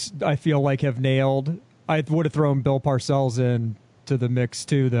guys, I feel like, have nailed. I would have thrown Bill Parcells in to the mix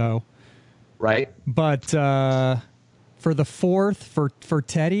too, though. Right. But for the fourth, for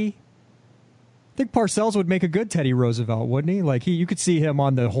Teddy, I think Parcells would make a good Teddy Roosevelt, wouldn't he? Like you could see him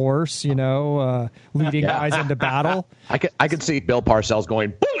on the horse, leading guys into battle. I could see Bill Parcells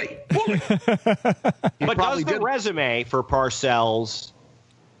going, bully. But does the resume for Parcells,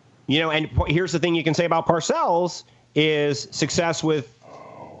 and here's the thing you can say about Parcells is success with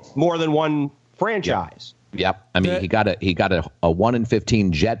more than one franchise. Yep. I mean, he got a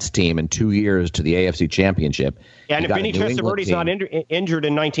 1-15 Jets team in 2 years to the AFC Championship. And if Vinny Testaverde's not injured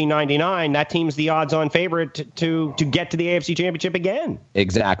in 1999, that team's the odds-on favorite to get to the AFC Championship again.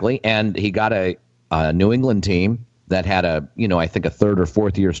 Exactly. And he got a New England team that had I think a third or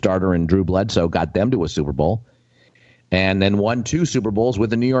fourth year starter in Drew Bledsoe, got them to a Super Bowl, and then won 2 Super Bowls with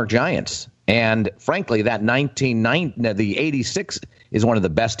the New York Giants. And frankly, that the 86 is one of the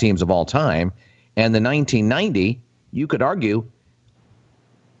best teams of all time. And the 1990, you could argue,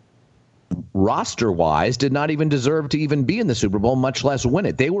 roster-wise, did not even deserve to even be in the Super Bowl, much less win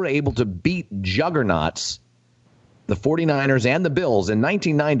it. They were able to beat juggernauts, the 49ers and the Bills. In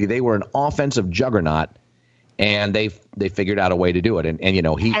 1990, they were an offensive juggernaut, and they figured out a way to do it.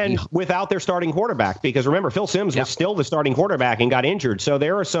 And without their starting quarterback, because remember, Phil Simms was still the starting quarterback and got injured. So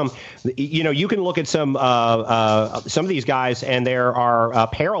there are some, you can look at some of these guys, and there are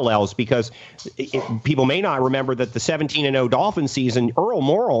parallels, because people may not remember that the 17-0 Dolphins season, Earl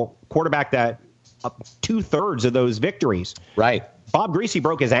Morrall quarterbacked that 2/3 of those victories. Right. Bob Greasy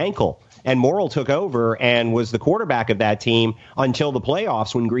broke his ankle, and Morrall took over and was the quarterback of that team until the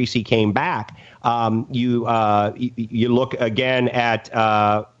playoffs when Greasy came back. You look again at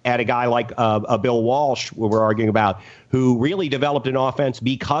a guy like a Bill Walsh, where we're arguing about, who really developed an offense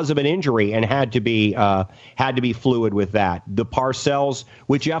because of an injury and had to be fluid with that. The Parcells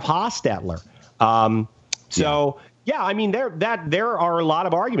with Jeff Hostetler. Yeah, I mean, there are a lot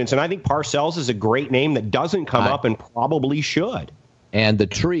of arguments, and I think Parcells is a great name that doesn't come up and probably should. And the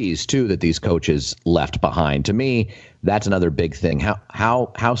trees, too, that these coaches left behind. To me, that's another big thing.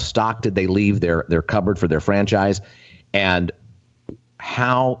 How stocked did they leave their cupboard for their franchise? And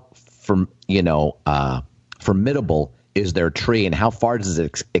how formidable is their tree, and how far does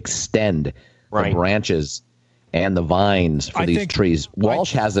it extend the branches and the vines for these trees?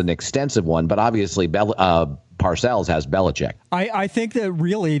 Walsh has an extensive one, but obviously Parcells has Belichick. I think that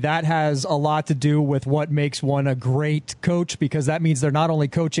really that has a lot to do with what makes one a great coach, because that means they're not only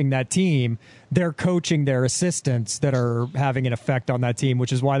coaching that team, they're coaching their assistants that are having an effect on that team,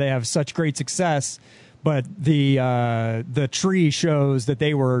 which is why they have such great success. But the tree shows that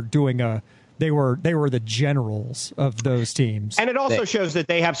they were doing they were the generals of those teams. And it also shows that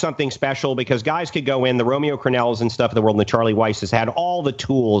they have something special, because guys could go in, the Romeo Crennels and stuff of the world, and the Charlie Weisses had all the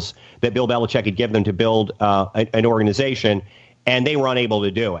tools that Bill Belichick had given them to build an organization, and they were unable to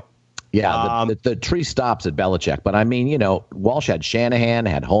do it. Yeah, the tree stops at Belichick. But, I mean, Walsh had Shanahan,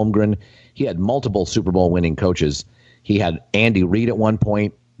 had Holmgren. He had multiple Super Bowl winning coaches. He had Andy Reid at one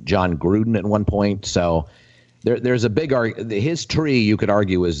point, John Gruden at one point. So there's a big his tree, you could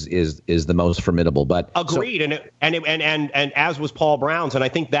argue, is the most formidable. But agreed, and as was Paul Brown's, and I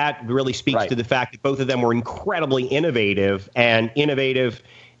think that really speaks to the fact that both of them were incredibly innovative in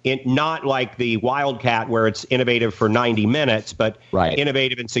not like the Wildcat, where it's innovative for 90 minutes, but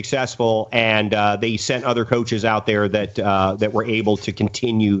innovative and successful. And they sent other coaches out there that were able to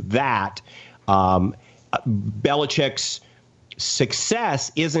continue that. Belichick's success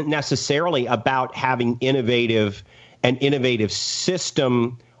isn't necessarily about having an innovative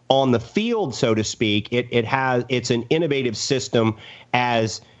system on the field, so to speak. It's an innovative system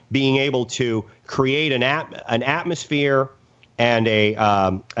as being able to create an atmosphere and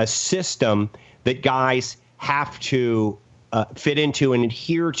a system that guys have to fit into and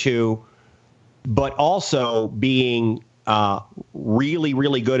adhere to but also being really,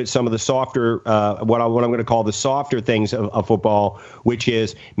 really good at some of the softer, what I'm going to call the softer things of football, which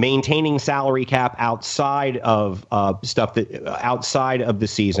is maintaining salary cap outside of stuff that outside of the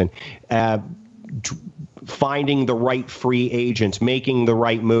season, finding the right free agents, making the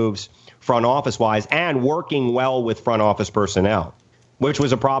right moves front office wise, and working well with front office personnel, which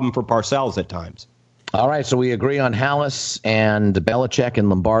was a problem for Parcells at times. All right, so we agree on Halas and Belichick and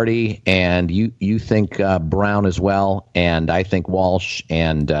Lombardi, and you think Brown as well, and I think Walsh,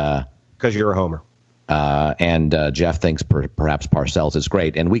 and because you're a homer, and Jeff thinks perhaps Parcells is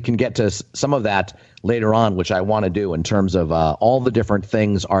great, and we can get to some of that later on, which I want to do in terms of all the different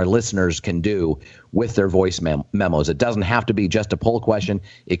things our listeners can do with their voice memos. It doesn't have to be just a poll question.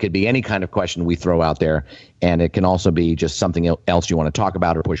 It could be any kind of question we throw out there, and it can also be just something else you want to talk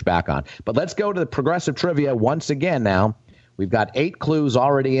about or push back on. But let's go to the progressive trivia once again now. We've got 8 clues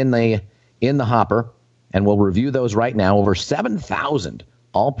already in the hopper, and we'll review those right now. Over 7,000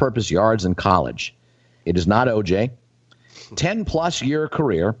 all-purpose yards in college. It is not OJ. 10-plus year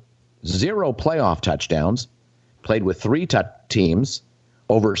career. 0 playoff touchdowns, played with 3 teams,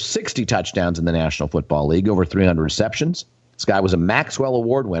 over 60 touchdowns in the National Football League, over 300 receptions. This guy was a Maxwell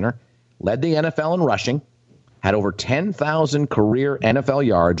Award winner, led the NFL in rushing, had over 10,000 career NFL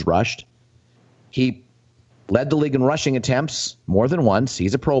yards rushed. He led the league in rushing attempts more than once.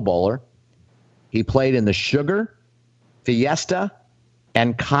 He's a Pro Bowler. He played in the Sugar, Fiesta,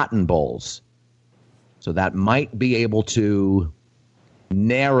 and Cotton Bowls. So that might be able to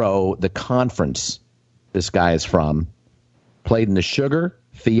narrow the conference this guy is from. Played in the Sugar,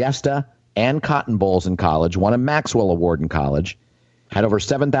 Fiesta, and Cotton Bowls in college. Won a Maxwell Award in college. Had over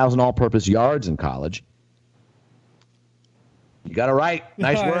 7,000 all-purpose yards in college. You got it right.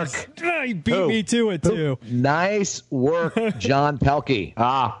 Nice work. He beat me to it, too. Nice work, John Pelkey.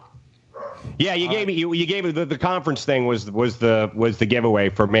 Yeah, you gave me the conference thing was the giveaway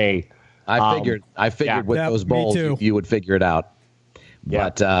for me. I figured with those bowls you would figure it out. Yeah.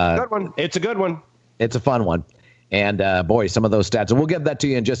 But good one. It's a good one. It's a fun one. And, boy, some of those stats. And we'll get that to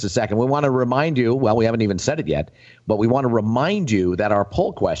you in just a second. We want to remind you, well, we haven't even said it yet, but we want to remind you that our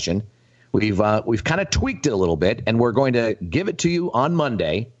poll question, we've kind of tweaked it a little bit, and we're going to give it to you on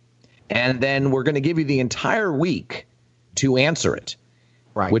Monday, and then we're going to give you the entire week to answer it,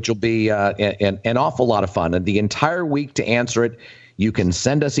 right? Which will be an awful lot of fun. And the entire week to answer it, you can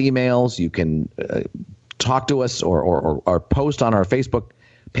send us emails, you can talk to us or post on our Facebook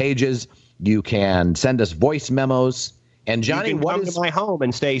pages. You can send us voice memos. And Johnny, you can come to my home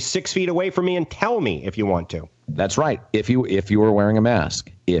and stay 6 feet away from me and tell me if you want to. That's right. If you were wearing a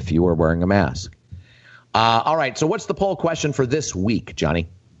mask. All right. So what's the poll question for this week, Johnny?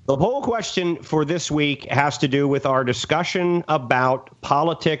 The poll question for this week has to do with our discussion about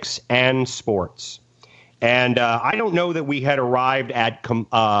politics and sports. And I don't know that we had arrived at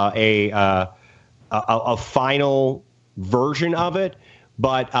a final version of it,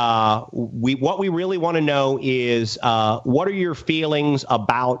 but what we really want to know is what are your feelings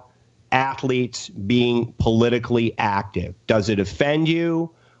about athletes being politically active? Does it offend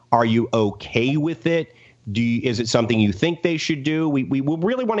you? Are you okay with it? Is it something you think they should do? We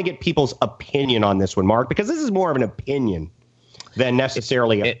really want to get people's opinion on this one, Mark, because this is more of an opinion than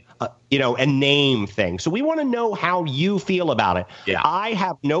necessarily a name thing. So we want to know how you feel about it. Yeah. I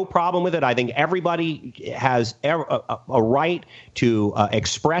have no problem with it. I think everybody has a right to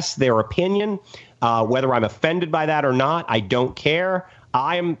express their opinion. Whether I'm offended by that or not, I don't care.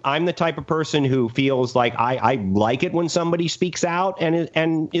 I'm the type of person who feels like I like it when somebody speaks out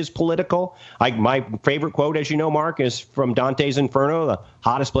and is political. My favorite quote, as you know, Mark, is from Dante's Inferno: "The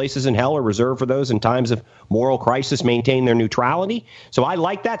hottest places in hell are reserved for those in times of moral crisis maintain their neutrality." So I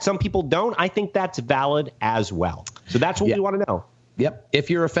like that. Some people don't. I think that's valid as well. So that's what we want to know. Yep. If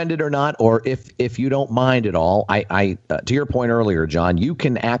you're offended or not, or if you don't mind at all, I to your point earlier, John, you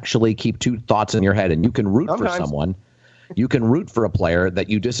can actually keep two thoughts in your head, and you can root for someone. You can root for a player that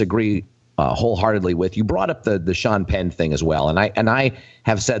you disagree wholeheartedly with. You brought up the Sean Penn thing as well, and I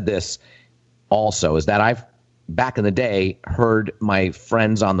have said this also, is that I've back in the day heard my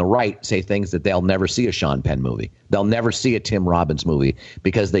friends on the right say things that they'll never see a Sean Penn movie, they'll never see a Tim Robbins movie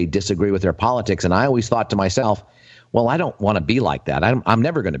because they disagree with their politics. And I always thought to myself, well, I don't want to be like that. I'm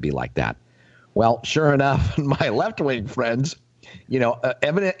never going to be like that. Well, sure enough, my left wing friends.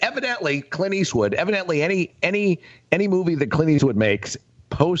 Evidently Clint Eastwood, evidently any movie that Clint Eastwood makes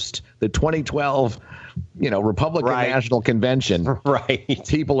post the 2012 Republican National Convention. Right.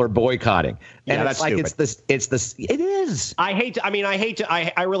 People are boycotting. And Yeah, it's that's like stupid. it is.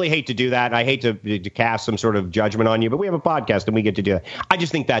 I really hate to do that. I hate to cast some sort of judgment on you, but we have a podcast and we get to do that. I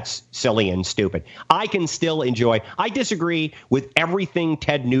just think that's silly and stupid. I can still enjoy. I disagree with everything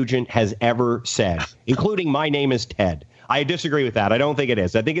Ted Nugent has ever said, including my name is Ted. I disagree with that. I don't think it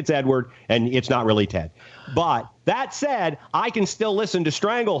is. I think it's Edward, and it's not really Ted. But that said, I can still listen to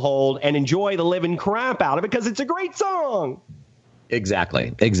Stranglehold and enjoy the living crap out of it because it's a great song.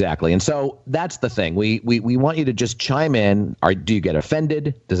 Exactly. And so that's the thing. We want you to just chime in. Do you get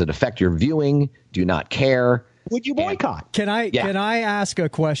offended? Does it affect your viewing? Do you not care? Would you boycott? Can I ask a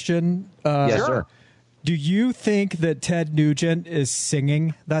question? Yes, sir. Do you think that Ted Nugent is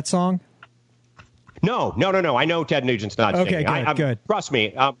singing that song? No. I know Ted Nugent's not singing. Okay, good. Trust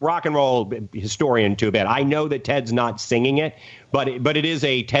me, rock and roll historian to a bit. I know that Ted's not singing it, but it is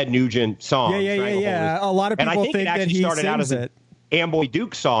a Ted Nugent song. Yeah. A lot of people think that he started out as it. Amboy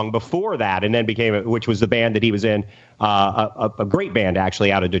Duke song before that, and then which was the band that he was in, a great band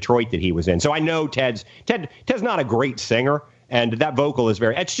actually out of Detroit that he was in. So I know Ted's not a great singer. And that vocal is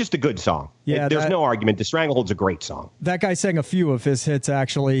it's just a good song. Yeah, there's no argument. The Stranglehold's a great song. That guy sang a few of his hits,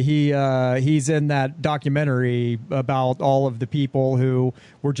 actually. He's in that documentary about all of the people who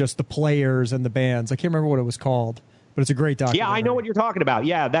were just the players and the bands. I can't remember what it was called, but it's a great documentary. Yeah, I know what you're talking about.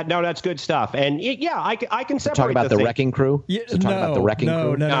 Yeah, that's good stuff. And I can separate. Talk about the Wrecking Crew. Yeah, talk about the Wrecking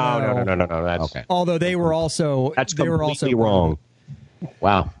Crew. No. That's okay. Although they were also completely wrong.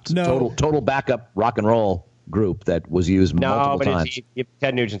 Wow, total backup rock and roll group that was used multiple times.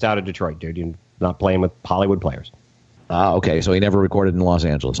 Ted Nugent's out of Detroit, dude. You're not playing with Hollywood players. Okay, so he never recorded in Los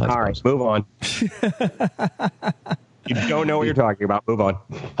Angeles, I suppose. All right, move on. You don't know what you're talking about. Move on.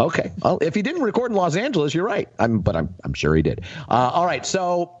 Okay. Well, if he didn't record in Los Angeles, you're right. I'm sure he did. All right,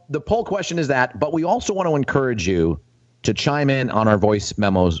 so the poll question is that, but we also want to encourage you to chime in on our voice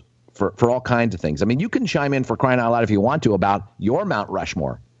memos for all kinds of things. I mean, you can chime in for crying out loud if you want to about your Mount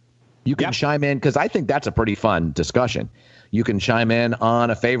Rushmore. You can chime in, because I think that's a pretty fun discussion. You can chime in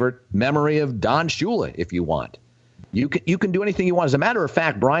on a favorite memory of Don Shula if you want. You can do anything you want. As a matter of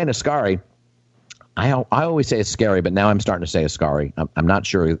fact, Brian Ascari, I always say Ascari, but now I'm starting to say Ascari. I'm not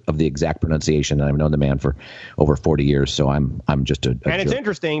sure of the exact pronunciation. I've known the man for over 40 years, so I'm just a And it's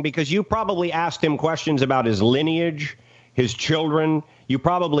interesting because you probably asked him questions about his lineage, his children. You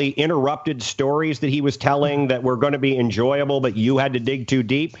probably interrupted stories that he was telling that were going to be enjoyable, but you had to dig too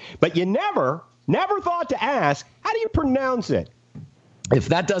deep. But you never thought to ask, how do you pronounce it? If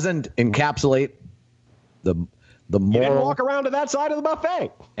that doesn't encapsulate the moral... You didn't walk around to that side of the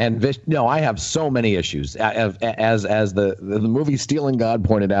buffet. And no, I have so many issues. As the movie Stealing God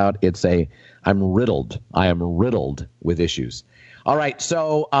pointed out, I am riddled with issues. All right,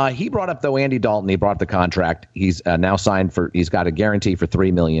 so he brought up, though, Andy Dalton. He brought up the contract. He's now signed he's got a guarantee for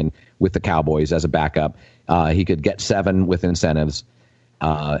 $3 million with the Cowboys as a backup. He could get $7 million with incentives.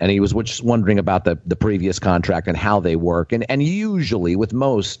 And he was just wondering about the previous contract and how they work. And usually, with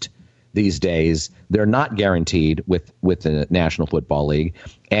most these days, they're not guaranteed with the National Football League.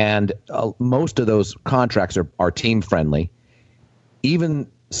 And most of those contracts are team friendly. Even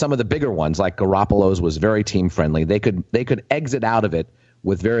some of the bigger ones, like Garoppolo's, was very team friendly. They could exit out of it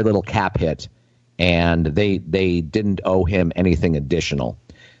with very little cap hit, and they didn't owe him anything additional.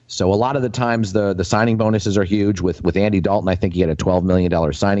 So a lot of the times the signing bonuses are huge. With Andy Dalton, I think he had a $12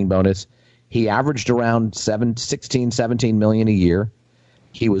 million signing bonus. He averaged around $17 million a year.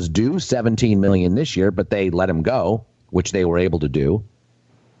 He was due $17 million this year, but they let him go, which they were able to do.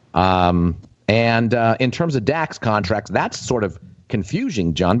 And in terms of Dak's contracts, that's sort of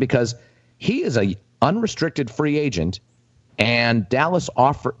confusing, John, because he is a unrestricted free agent, and Dallas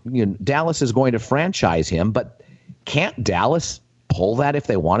is going to franchise him, but can't Dallas pull that if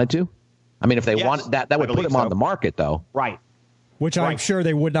they wanted to? I mean, if they wanted that would put him on the market, though. Right. Which I'm sure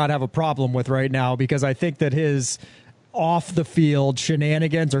they would not have a problem with right now, because I think that his off the field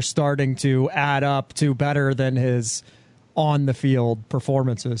shenanigans are starting to add up to better than his on the field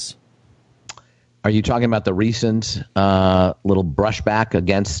performances. Are you talking about the recent little brushback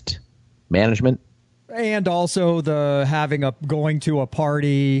against management? And also the going to a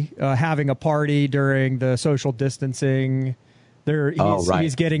party, having a party during the social distancing.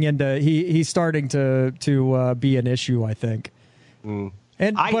 He's getting into he's starting to be an issue, I think. Mm.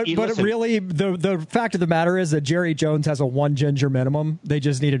 But really, the fact of the matter is that Jerry Jones has a one ginger minimum. They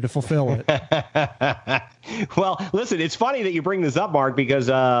just needed to fulfill it. Well, listen, it's funny that you bring this up, Mark, because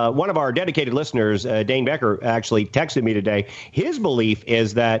one of our dedicated listeners, Dane Becker, actually texted me today. His belief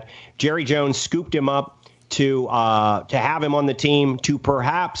is that Jerry Jones scooped him up to have him on the team to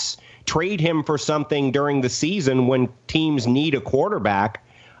trade him for something during the season when teams need a quarterback.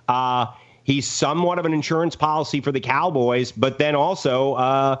 He's somewhat of an insurance policy for the Cowboys, but then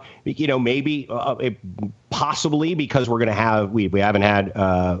also, maybe possibly because we're going to have we haven't had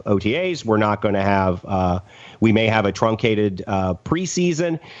OTAs, we're not going to have we may have a truncated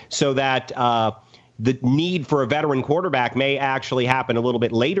preseason, so that the need for a veteran quarterback may actually happen a little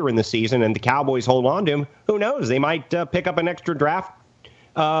bit later in the season, and the Cowboys hold on to him. Who knows? They might pick up an extra draft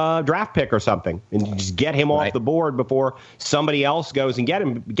pick or something and just get him off the board before somebody else goes and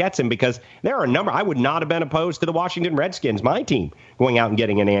gets him, because there are a number. I would not have been opposed to the Washington Redskins, my team, going out and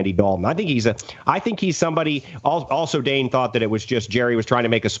getting an Andy Dalton. I think he's somebody. Also, Dane thought that it was just Jerry was trying to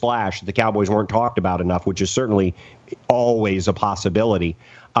make a splash. The Cowboys weren't talked about enough, which is certainly always a possibility.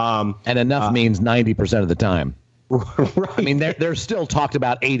 And enough means 90% of the time. Right. I mean, they're still talked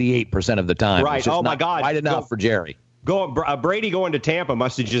about 88% of the time. Right. Oh, my God. Quite enough for Jerry. Brady going to Tampa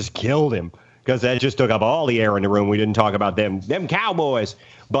must have just killed him, because that just took up all the air in the room. We didn't talk about them Cowboys.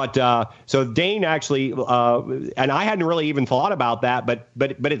 But so Dane actually, and I hadn't really even thought about that, but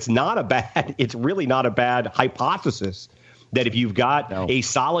it's really not a bad hypothesis that if you've got a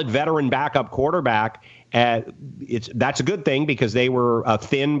solid veteran backup quarterback, that's a good thing, because they were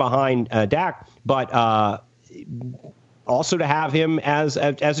thin behind Dak, but also to have him as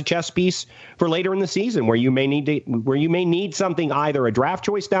a chess piece for later in the season, where you may need something, either a draft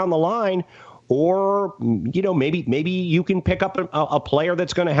choice down the line, or maybe you can pick up a player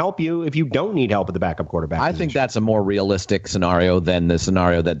that's going to help you if you don't need help at the backup quarterback position. think that's a more realistic scenario than the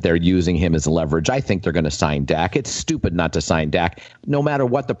scenario that they're using him as leverage. I think they're going to sign Dak. It's stupid not to sign Dak, no matter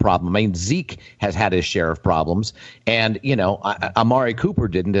what the problem. I mean, Zeke has had his share of problems, and Amari Cooper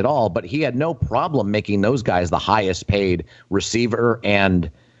didn't at all, but he had no problem making those guys the highest paid receiver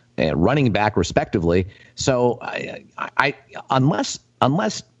and running back, respectively. So I unless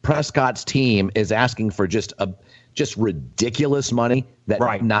Prescott's team is asking for just ridiculous money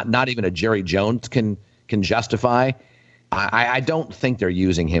that not even a Jerry Jones can justify, I don't think they're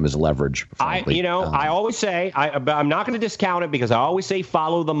using him as leverage. Frankly. I always say I'm not going to discount it, because I always say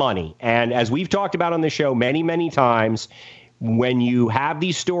follow the money. And as we've talked about on the show many, many times, when you have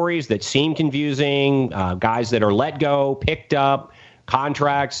these stories that seem confusing, guys that are let go, picked up,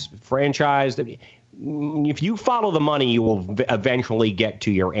 contracts, franchised, if you follow the money, you will eventually get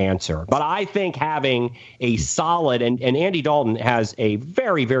to your answer. But I think having a solid, and Andy Dalton has a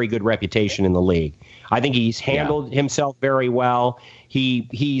very, very good reputation in the league. I think he's handled himself very well.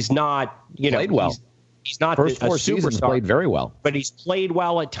 He's not, played well. He's not first four seasons played very well, but he's played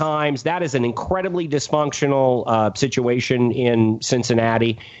well at times. That is an incredibly dysfunctional situation in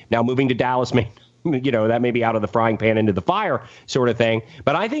Cincinnati. Now moving to Dallas, that may be out of the frying pan into the fire sort of thing.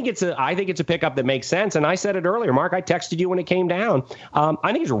 But I think it's a pickup that makes sense. And I said it earlier, Mark. I texted you when it came down.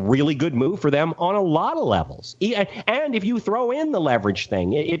 I think it's a really good move for them on a lot of levels. And if you throw in the leverage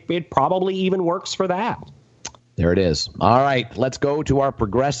thing, it probably even works for that. There it is. All right, let's go to our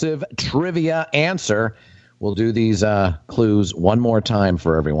progressive trivia answer. We'll do these clues one more time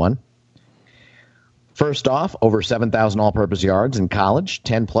for everyone. First off, over 7,000 all-purpose yards in college,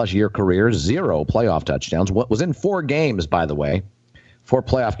 10-plus year career, 0 playoff touchdowns. What was in 4 games, by the way, 4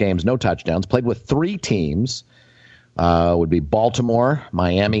 playoff games, no touchdowns. Played with 3 teams. Would be Baltimore,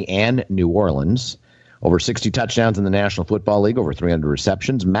 Miami, and New Orleans. Over 60 touchdowns in the National Football League, over 300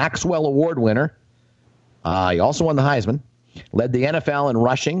 receptions. Maxwell Award winner. He also won the Heisman. Led the NFL in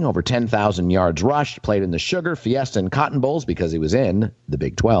rushing, over 10,000 yards rushed. Played in the Sugar, Fiesta, and Cotton Bowls because he was in the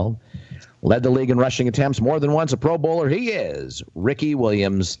Big 12. Led the league in rushing attempts more than once, a Pro Bowler. He is Ricky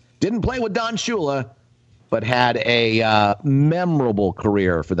Williams. Didn't play with Don Shula, but had a memorable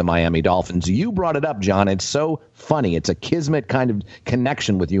career for the Miami Dolphins. You brought it up, John. It's so funny. It's a kismet kind of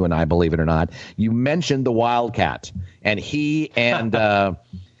connection with you and I, believe it or not. You mentioned the Wildcat, and he and I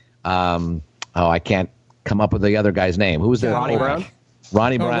can't come up with the other guy's name. Who was there? Ronnie Brown?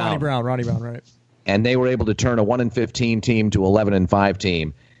 Ronnie Brown. Ronnie Brown, right. And they were able to turn a 1-15 team to 11-5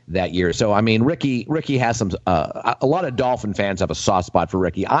 team that year. So, I mean, Ricky has some a lot of Dolphin fans have a soft spot for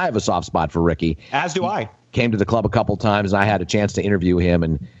Ricky. I have a soft spot for Ricky. As do I. Came to the club a couple times, and I had a chance to interview him,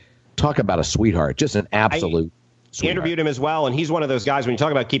 and talk about a sweetheart. Just an absolute sweetheart. Interviewed him as well, and he's one of those guys, when you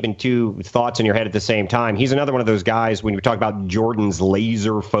talk about keeping 2 thoughts in your head at the same time, he's another one of those guys when you talk about Jordan's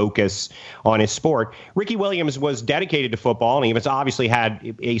laser focus on his sport. Ricky Williams was dedicated to football, and he has obviously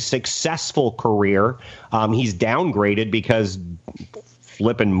had a successful career. He's downgraded because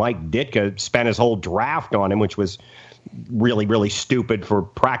flipping Mike Ditka spent his whole draft on him, which was really, really stupid for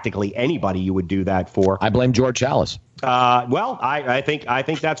practically anybody you would do that for. I blame George Halas. Well, I think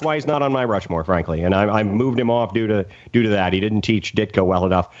that's why he's not on my Rushmore, frankly, and I moved him off due to that. He didn't teach Ditko well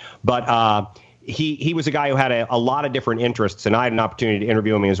enough, but he was a guy who had a lot of different interests, and I had an opportunity to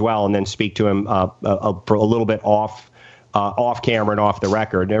interview him as well, and then speak to him for a little bit off camera and off the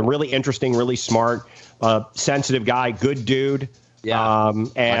record. And a really interesting, really smart, sensitive guy, good dude. Yeah,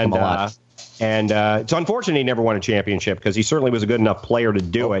 and it's unfortunate he never won a championship because he certainly was a good enough player to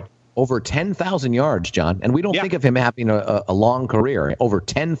do it. Over 10,000 yards, John. And we don't think of him having a long career. Over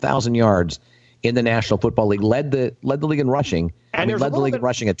 10,000 yards in the National Football League. Led the league in rushing. And led the league in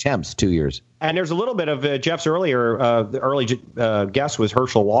rushing attempts 2 years. And there's a little bit of Jeff's early guess was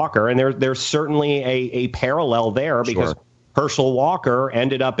Herschel Walker. And there's certainly a parallel there because Herschel Walker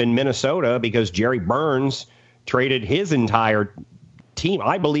ended up in Minnesota because Jerry Burns traded his entire team.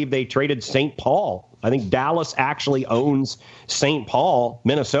 I believe they traded St. Paul. I think Dallas actually owns St. Paul,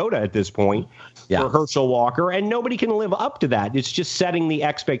 Minnesota at this point for Herschel Walker, and nobody can live up to that. It's just setting the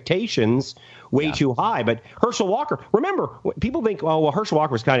expectations way too high. But Herschel Walker, remember, people think, oh, well, Herschel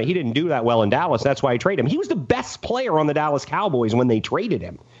Walker was he didn't do that well in Dallas. That's why I traded him. He was the best player on the Dallas Cowboys when they traded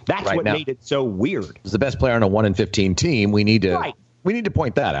him. That's what made it so weird. He's the best player on a 1-15 team. We need to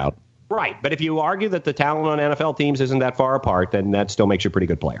point that out. Right. But if you argue that the talent on NFL teams isn't that far apart, then that still makes you a pretty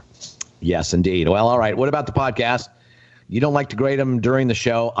good player. Yes, indeed. Well, all right. What about the podcast? You don't like to grade them during the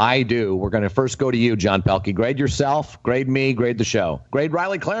show. I do. We're going to first go to you, John Pelkey. Grade yourself, grade me, grade the show. Grade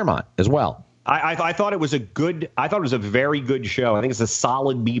Riley Claremont as well. I thought it was a very good show. I think it's a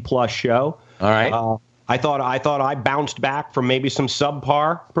solid B+ show. All right. I thought I bounced back from maybe some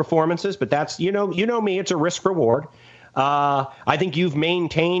subpar performances, but that's, you know me, it's a risk reward. I think you've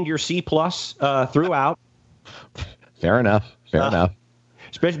maintained your C+ throughout. Fair enough.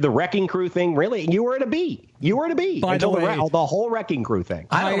 Especially the Wrecking Crew thing. Really, you were at a B. By until the way, the whole Wrecking Crew thing.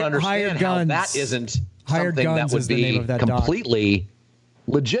 I don't understand how that isn't something that would be completely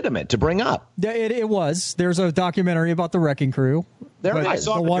legitimate to bring up. It was. There's a documentary about the Wrecking Crew. I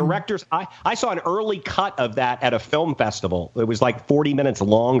saw the directors. I saw an early cut of that at a film festival. It was like 40 minutes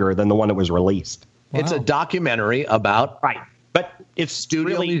longer than the one that was released. Wow. It's a documentary about but it's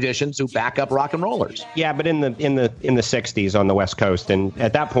studio musicians who back up rock and rollers. Yeah, but in the 60s on the West Coast, and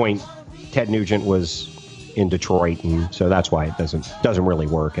at that point, Ted Nugent was in Detroit, and so that's why it doesn't really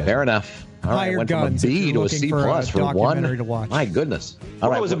work. Fair enough. All right, went from a B to a C+ for one. To watch. My goodness.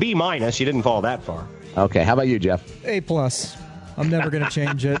 It was a B-. You didn't fall that far. Okay, how about you, Jeff? A+. I'm never going to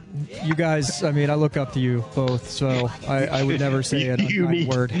change it. You guys, I look up to you both, so I would never say an unkind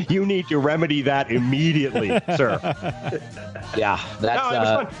word. You need to remedy that immediately, sir. Yeah, that's it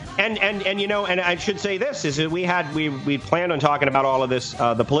was fun. And I should say this is that we planned on talking about all of this,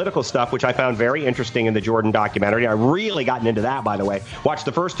 the political stuff, which I found very interesting in the Jordan documentary. I really gotten into that, by the way. Watched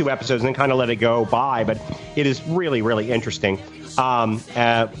the first 2 episodes and then kind of let it go by, but it is really, really interesting.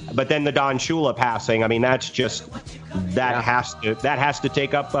 But then the Don Shula passing, that's just has to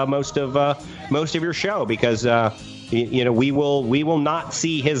take up most of your show because we will not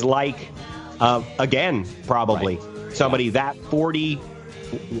see his like again probably. Right. Somebody that 44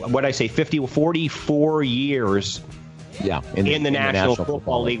 years in the National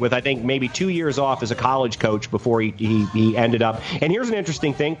Football League with, I think, maybe 2 years off as a college coach before he ended up. And here's an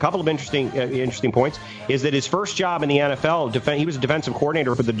interesting thing, couple of interesting points, is that his first job in the NFL, he was a defensive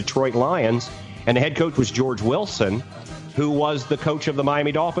coordinator for the Detroit Lions, and the head coach was George Wilson, who was the coach of the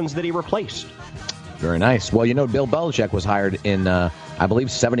Miami Dolphins that he replaced. Very nice. Well, Bill Belichick was hired in, I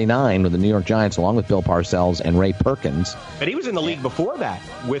believe, 79 with the New York Giants, along with Bill Parcells and Ray Perkins. But he was in the league before that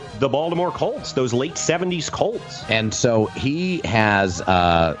with the Baltimore Colts, those late 70s Colts. And so he has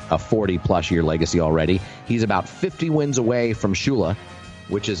a 40-plus year legacy already. He's about 50 wins away from Shula,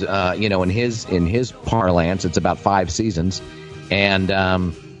 which is, in his parlance, it's about 5 seasons. And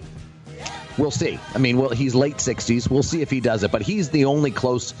we'll see. He's late 60s. We'll see if he does it. But he's the only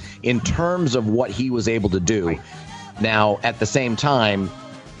close in terms of what he was able to do. Right. Now, at the same time,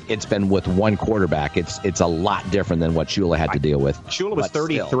 it's been with one quarterback. It's a lot different than what Shula had to deal with. Shula was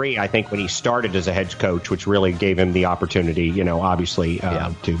 33, I think, when he started as a head coach, which really gave him the opportunity, obviously,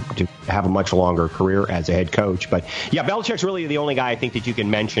 to have a much longer career as a head coach. But, yeah, Belichick's really the only guy I think that you can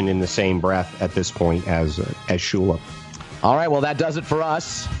mention in the same breath at this point as Shula. All right, well, that does it for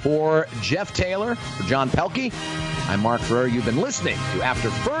us. For Jeff Taylor, for John Pelkey, I'm Mark Ferrer. You've been listening to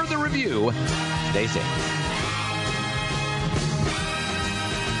After Further Review. Stay safe.